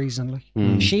for no reason.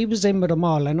 Like, she was in with them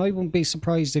all, and I wouldn't be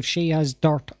surprised if she has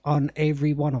dirt on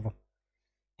every one of them.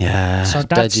 Yeah, so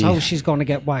that's how she's going to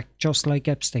get whacked, just like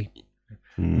Epstein.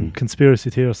 Conspiracy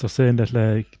theorists are saying that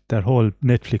like that whole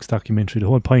Netflix documentary, the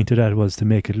whole point of that was to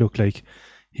make it look like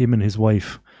him and his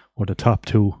wife were the top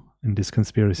two in this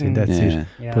conspiracy, and that's it.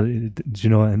 Yeah. But you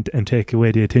know, and take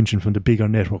away the attention from the bigger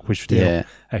network, which they're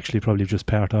actually probably just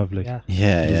part of. Like,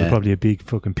 there's probably a big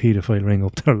fucking paedophile ring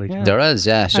up there. Like, there is,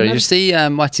 Sure, you see,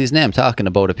 what's his name talking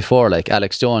about it before, like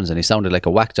Alex Jones, and he sounded like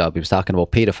a whack job. He was talking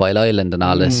about Paedophile Island and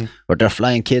all this, where they're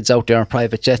flying kids out there on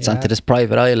private jets onto this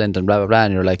private island and blah blah blah.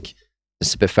 And you're like,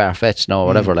 it's a bit far fetched, no,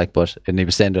 whatever. Like, but and he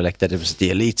was saying like that it was the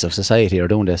elites of society are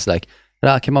doing this. Like, it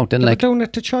all came out. Then like doing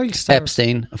it to child stars.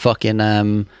 Epstein,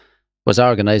 fucking was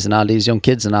organising all these young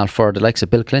kids and all for the likes of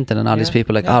Bill Clinton and all these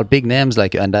people, like all big names,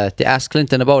 like, and they asked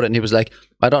Clinton about it and he was like,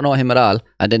 I don't know him at all.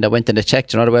 And then they went and they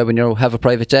checked, you know the way when you have a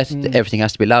private jet, everything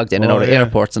has to be logged in and out of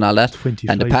airports and all that,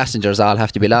 and the passengers all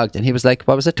have to be logged. And he was like,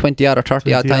 what was it, 20 odd or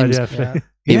 30 odd times?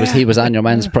 He was on your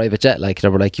man's private jet, like they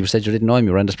were like, you said you didn't know him,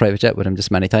 you were on this private jet with him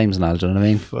this many times and all, do you know what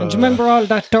I mean? And do you remember all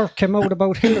that dirt came out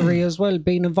about Hillary as well,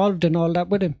 being involved in all that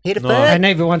with him? And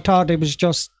everyone thought it was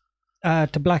just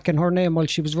to blacken her name while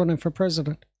she was running for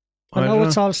president. And now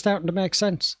it's all starting to make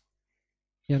sense.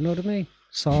 You know what I mean?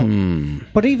 So,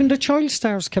 but even the child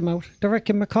stars came out. They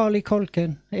reckon Macaulay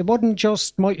Culkin. It wasn't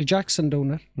just Michael Jackson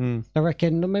doing it. They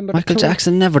reckon, remember Michael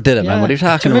Jackson never did it, man. What are you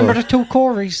talking about? Remember the two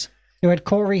Corys? You had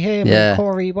Corey Haim and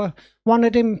Corey. Well, one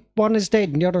of them, one is dead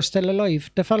and the other's still alive.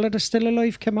 The fella that's still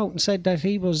alive came out and said that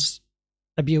he was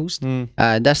abused.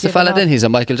 That's the fella then. He's a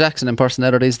Michael Jackson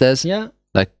impersonator these days. Yeah.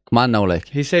 Like, come on now, like.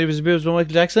 He said he was abused by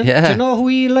Michael Jackson? Yeah. Do you know who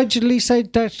he allegedly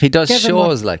said that? He does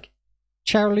shows, like.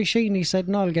 Charlie Sheen, he said,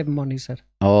 no, I'll give him money, he said.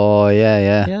 Oh,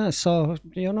 yeah. Yeah, so,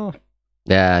 you know.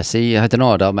 Yeah, see, I don't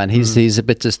know though, man. He's a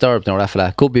bit disturbed now, that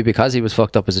fella. Could be because he was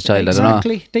fucked up as a child, exactly. I don't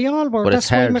know. Exactly, they all were. But that's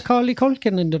why Macaulay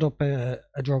Culkin ended up a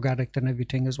drug addict and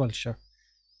everything as well, sure.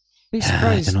 Be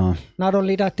surprised. I don't know. Not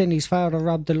only that, then his father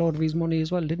robbed a load of his money as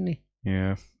well, didn't he?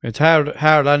 Yeah, it's hard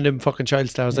on them fucking child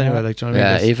stars anyway. Like, do you know what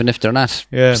I mean? Even if they're not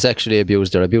sexually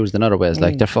abused, they're abused in other ways.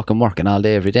 Like, they're fucking working all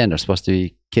day, every day, and they're supposed to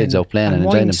be kids out playing and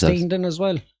enjoying themselves. Weinstein then as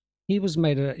well. He was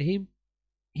made a he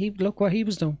look what he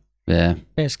was doing. Yeah,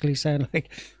 basically saying like.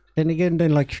 Then again,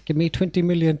 like, give me 20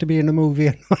 million to be in a movie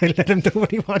and I'll let him do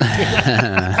what he wants.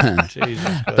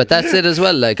 But that's it as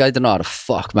well. Like, I don't know how the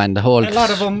fuck, man. A lot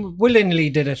of them willingly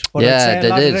did it. But I'd say a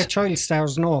lot of the child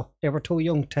stars, no. They were too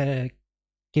young to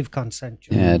give consent.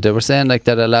 Yeah, they were saying like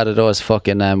that a lot of those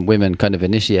fucking women kind of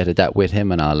initiated that with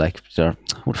him and all. Like,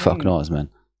 who the fuck knows, man?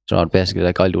 So basically,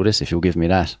 like, I'll do this if you give me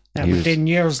that. Yeah, but then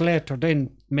years later, then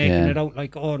making it out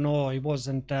like, oh no, I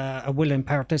wasn't a willing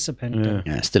participant.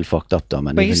 Yeah, still fucked up though,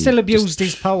 man. But he still abused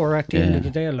his power at the end of the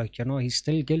day, like, you know, he's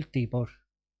still guilty, but,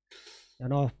 you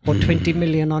know, put 20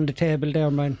 million on the table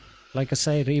there, man. Like I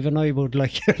said, even I would,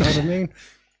 like, you know what I mean?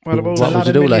 What would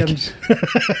you do, like?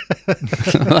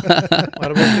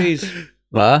 What about these?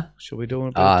 What? Should we do a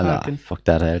bit of talking? No, fuck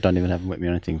that. I don't even have them with me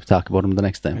or anything. We'll talk about them the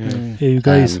next time. Hey, you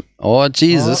guys. Oh,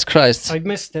 Jesus Christ. I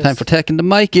missed this. Time for taking the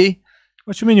Mikey.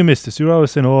 What do you mean you missed this? You're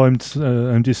always saying, oh, I'm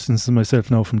distancing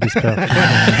myself now from this part.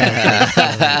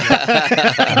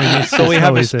 So we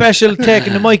have a special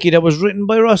taking the Mikey that was written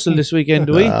by Russell this weekend,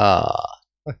 do we?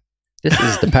 This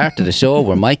is the part of the show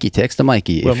where Mikey takes the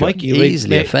Mikey. Well, Mikey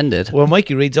easily offended. Well,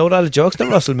 Mikey reads out all the jokes that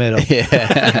Russell made up.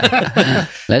 Yeah.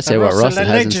 Let's hear what Russell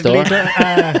has in store.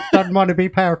 Doesn't want to be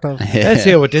part of. Let's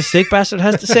hear what this sick bastard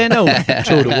has to say now.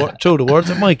 Through the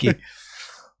words of Mikey.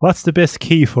 What's the best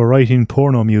key for writing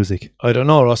porno music? I don't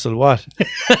know, Russell. What?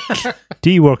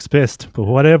 D works best, but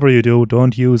whatever you do,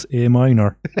 don't use A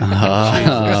minor.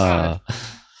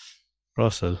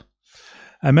 Russell.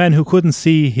 A man who couldn't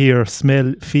see, hear,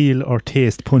 smell, feel or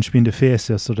taste punched me in the face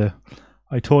yesterday.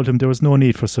 I told him there was no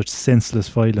need for such senseless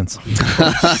violence. What's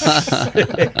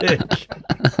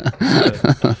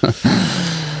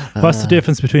the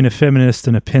difference between a feminist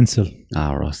and a pencil?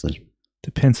 Russell.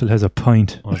 The pencil has a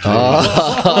point.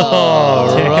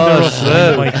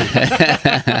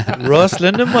 Russell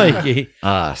and the Mikey.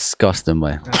 Disgusting,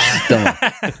 boy.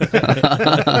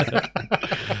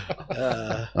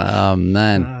 Oh,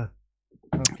 man.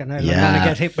 I'm going to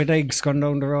get hit with eggs going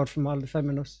down the road from all the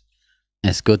feminists.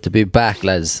 It's good to be back,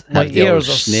 lads. My ears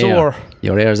are sore.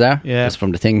 Your ears are? Yeah. Just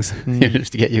from the things. You have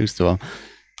to get used to them.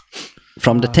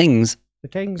 From the things. The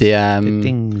things. The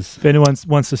things. If anyone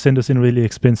wants to send us in really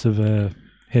expensive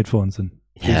headphones, and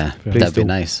that'd be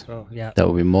nice. So, that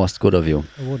would be most good of you.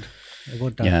 I would.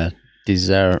 Yeah,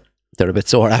 they're a bit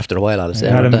sore after a while, I'll say.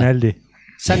 Adam and Aldi.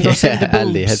 Send us in the boobs.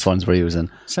 Aldi headphones we're using.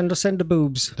 Send us in the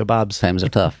boobs. The bobs. Times are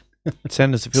tough.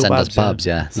 Send us a few bobs. Send us bobs,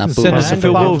 yeah. Not boobs. Send us a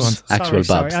few bobs. Actual bobs.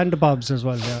 Sorry, and the bobs as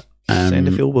well, yeah. Send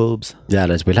a few bobs. Yeah,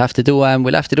 lads, we'll have to do an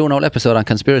whole episode on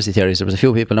conspiracy theories. There was a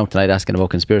few people out tonight asking about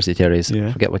conspiracy theories. Yeah.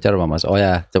 I forget what the other one was. Oh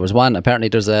yeah, there was one. Apparently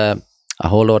there's a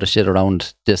whole load of shit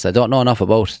around this. I don't know enough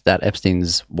about that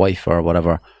Epstein's wife or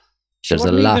whatever. There's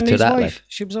a lot to that. Like.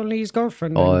 She was only his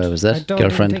girlfriend. Oh, it was it?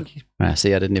 Girlfriend?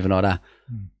 See, I didn't even know that.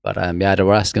 But yeah, they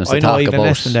were asking us to talk about...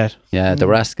 less than that. Yeah, they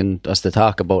were asking us to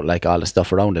talk about like all the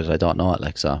stuff around it. I don't know it,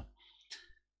 like, so...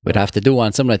 We'd have to do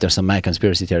one. Some like there's some mad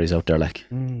conspiracy theories out there. Like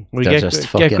we get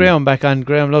Graham back on.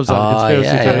 Graham loves all the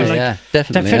conspiracy theories. Yeah,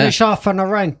 definitely. To finish off on a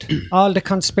rant, all the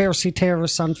conspiracy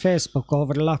theorists on Facebook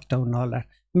over the lockdown and all that.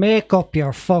 Make up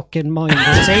your fucking mind.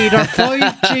 It's either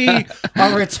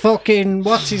 5G or it's fucking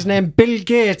what's his name, Bill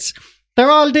Gates.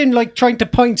 They're all in like trying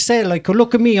to say like, oh,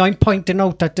 look at me, I'm pointing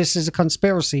out that this is a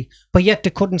conspiracy, but yet they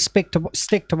couldn't stick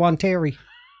to one theory.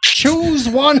 Choose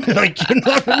one, like, you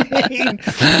know what I mean?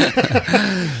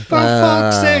 For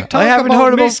fuck's sake, talk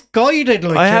about misguided.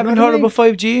 Like, I haven't heard about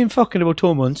 5G in fucking about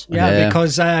 2 months. Yeah,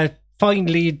 because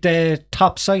finally the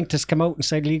top scientists came out and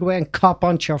said, you go and cop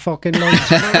onto your fucking life.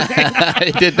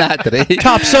 He did that, did he?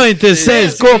 Top scientist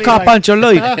says, go cop onto your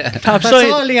life. That's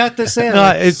all he had to say.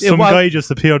 No, some guy just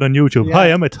appeared on YouTube. Yeah.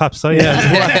 Hi, I'm a top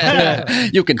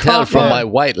scientist. You can tell from my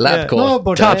white lab coat. No,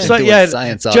 but top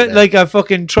science like a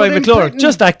fucking Troy McClure.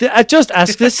 Just ask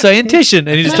this scientician. And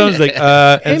he just turns like,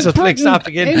 and just like stop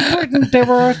again. In Britain, they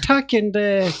were attacking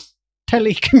the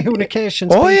telecommunications.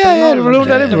 Oh yeah, they were doing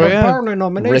that everywhere. Burning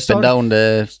them and ripping down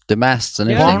the masts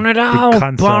and everything.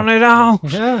 Burn it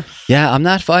out. Yeah,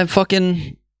 I'm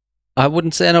fucking. I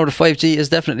wouldn't say now the 5G is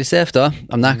definitely safe though.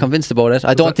 I'm not convinced about it.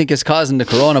 I don't think it's causing the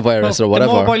coronavirus or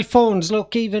whatever. The mobile phones,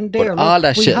 look, even there, all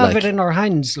that we shit, have it in our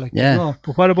hands. Like, yeah. You know.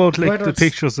 But what about like the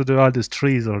pictures of all these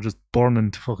trees are just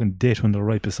burning to fucking death when they're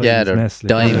right beside this mess?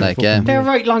 Dying, like, they're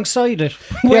right alongside it.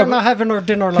 We're not having our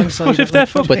dinner alongside it.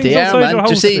 But they are, man.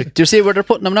 Do you see where they're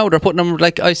putting them now? They're putting them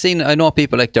like I know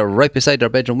people like they're right beside their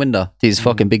bedroom window. These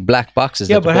fucking big black boxes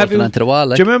that they're bolting onto the wall.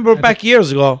 Like. Do you remember back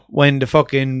years ago when the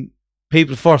fucking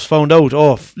people first found out,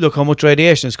 oh, look how much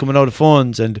radiation is coming out of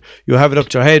phones, and you have it up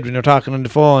to your head when you're talking on the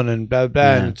phone, and blah blah,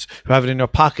 and you have it in your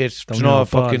pocket,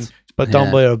 fucking, but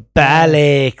down by your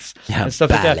ballocks and stuff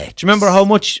like that. Do you remember how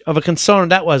much of a concern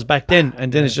that was back then?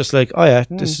 And then it's just like, oh yeah,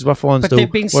 this is what phones do.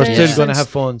 We're still going to have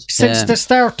phones since the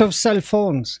start of cell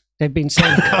phones. They've been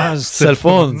saying cause cell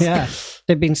phones. Yeah,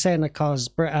 they've been saying it cause.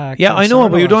 Yeah, I know,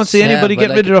 but you don't see anybody get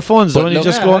rid of their phones. When you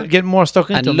just go get more stuck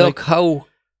into them. And look how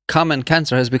common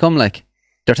cancer has become. Like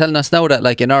they're telling us now that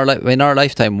like in our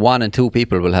lifetime 1 in 2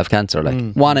 people will have cancer,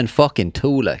 like 1 in fucking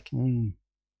 2, like do you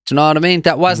know what I mean?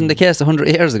 That wasn't the case 100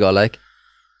 years ago, like,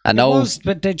 and now it was,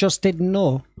 but they just didn't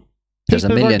know. There's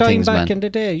people a million were dying things, back man. in the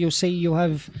day. You see, you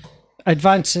have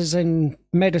advances in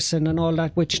medicine and all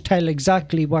that which tell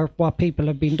exactly what people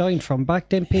have been dying from. Back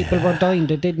then people were dying,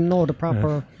 they didn't know the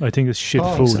proper I think it's shit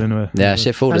food anyway. Yeah,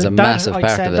 shit food is a massive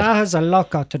part of it. That has a lot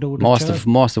got to do with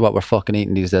most of what we're fucking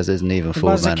eating these days isn't even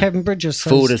food, man. Kevin Bridges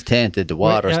says, food is tainted, the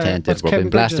water's tainted, we're being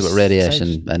blasted with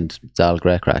radiation, and it's all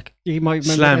grey crack. You might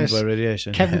remember this. By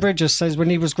radiation. Kevin Bridges says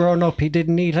when he was growing up he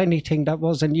didn't eat anything that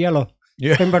wasn't yellow.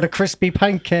 Yeah. Remember the crispy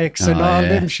pancakes and all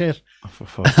them shit.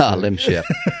 All them shit.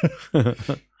 And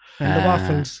the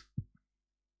waffles.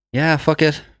 Yeah, fuck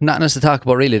it. Nothing else to talk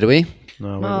about, really, do we?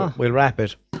 No, we'll wrap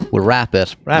it. We'll wrap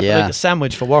it. Wrap it like a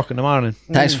sandwich for work in the morning.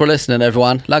 Thanks for listening,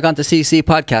 everyone. Log on to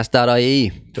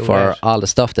ccpodcast.ie for all the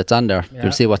stuff that's on there.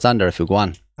 You'll see what's on there if you go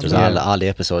on. There's all the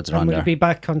episodes are on there. We'll be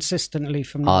back consistently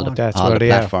from all the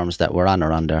platforms that we're on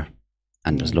are on there.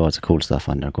 And there's loads of cool stuff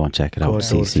on there. Go and check it out.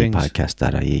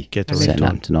 ccpodcast.ie. Get the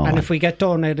ringtone. To know. And if we get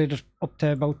donated up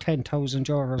to about 10,000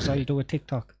 euros, I'll do a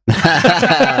TikTok.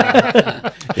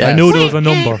 I knew there was a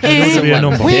number. I knew there would be a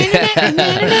number.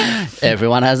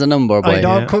 Everyone has a number, boy. I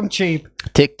don't come cheap.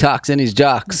 TikToks in his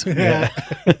jocks.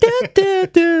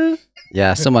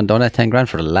 Yeah, someone donate 10 grand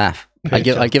for the laugh.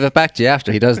 I'll give it back to you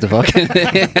after he does the fucking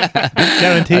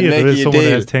guarantee you there is someone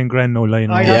that has 10 grand no line.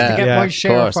 I have to get my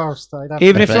share first.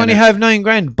 Even if you only have 9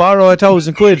 grand, borrow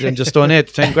 1,000 quid and just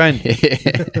donate 10 grand.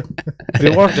 It'll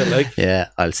be worth it, like. Yeah,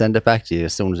 I'll send it back to you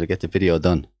as soon as I get the video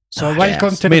done. So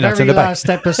welcome to the very last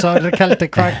episode of the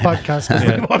Celtic Crack podcast,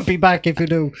 because we won't be back if you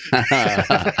do.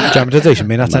 Dramatization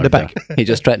may not send it back. He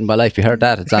just threatened my life. You heard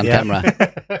that? It's on camera.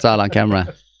 It's all on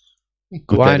camera.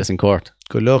 Good play this in court.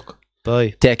 Good luck.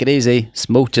 Bye. Take it easy.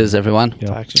 Smooches, everyone.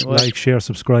 Like, share,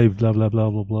 subscribe, blah, blah,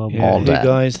 blah, blah, blah. All that.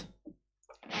 Guys.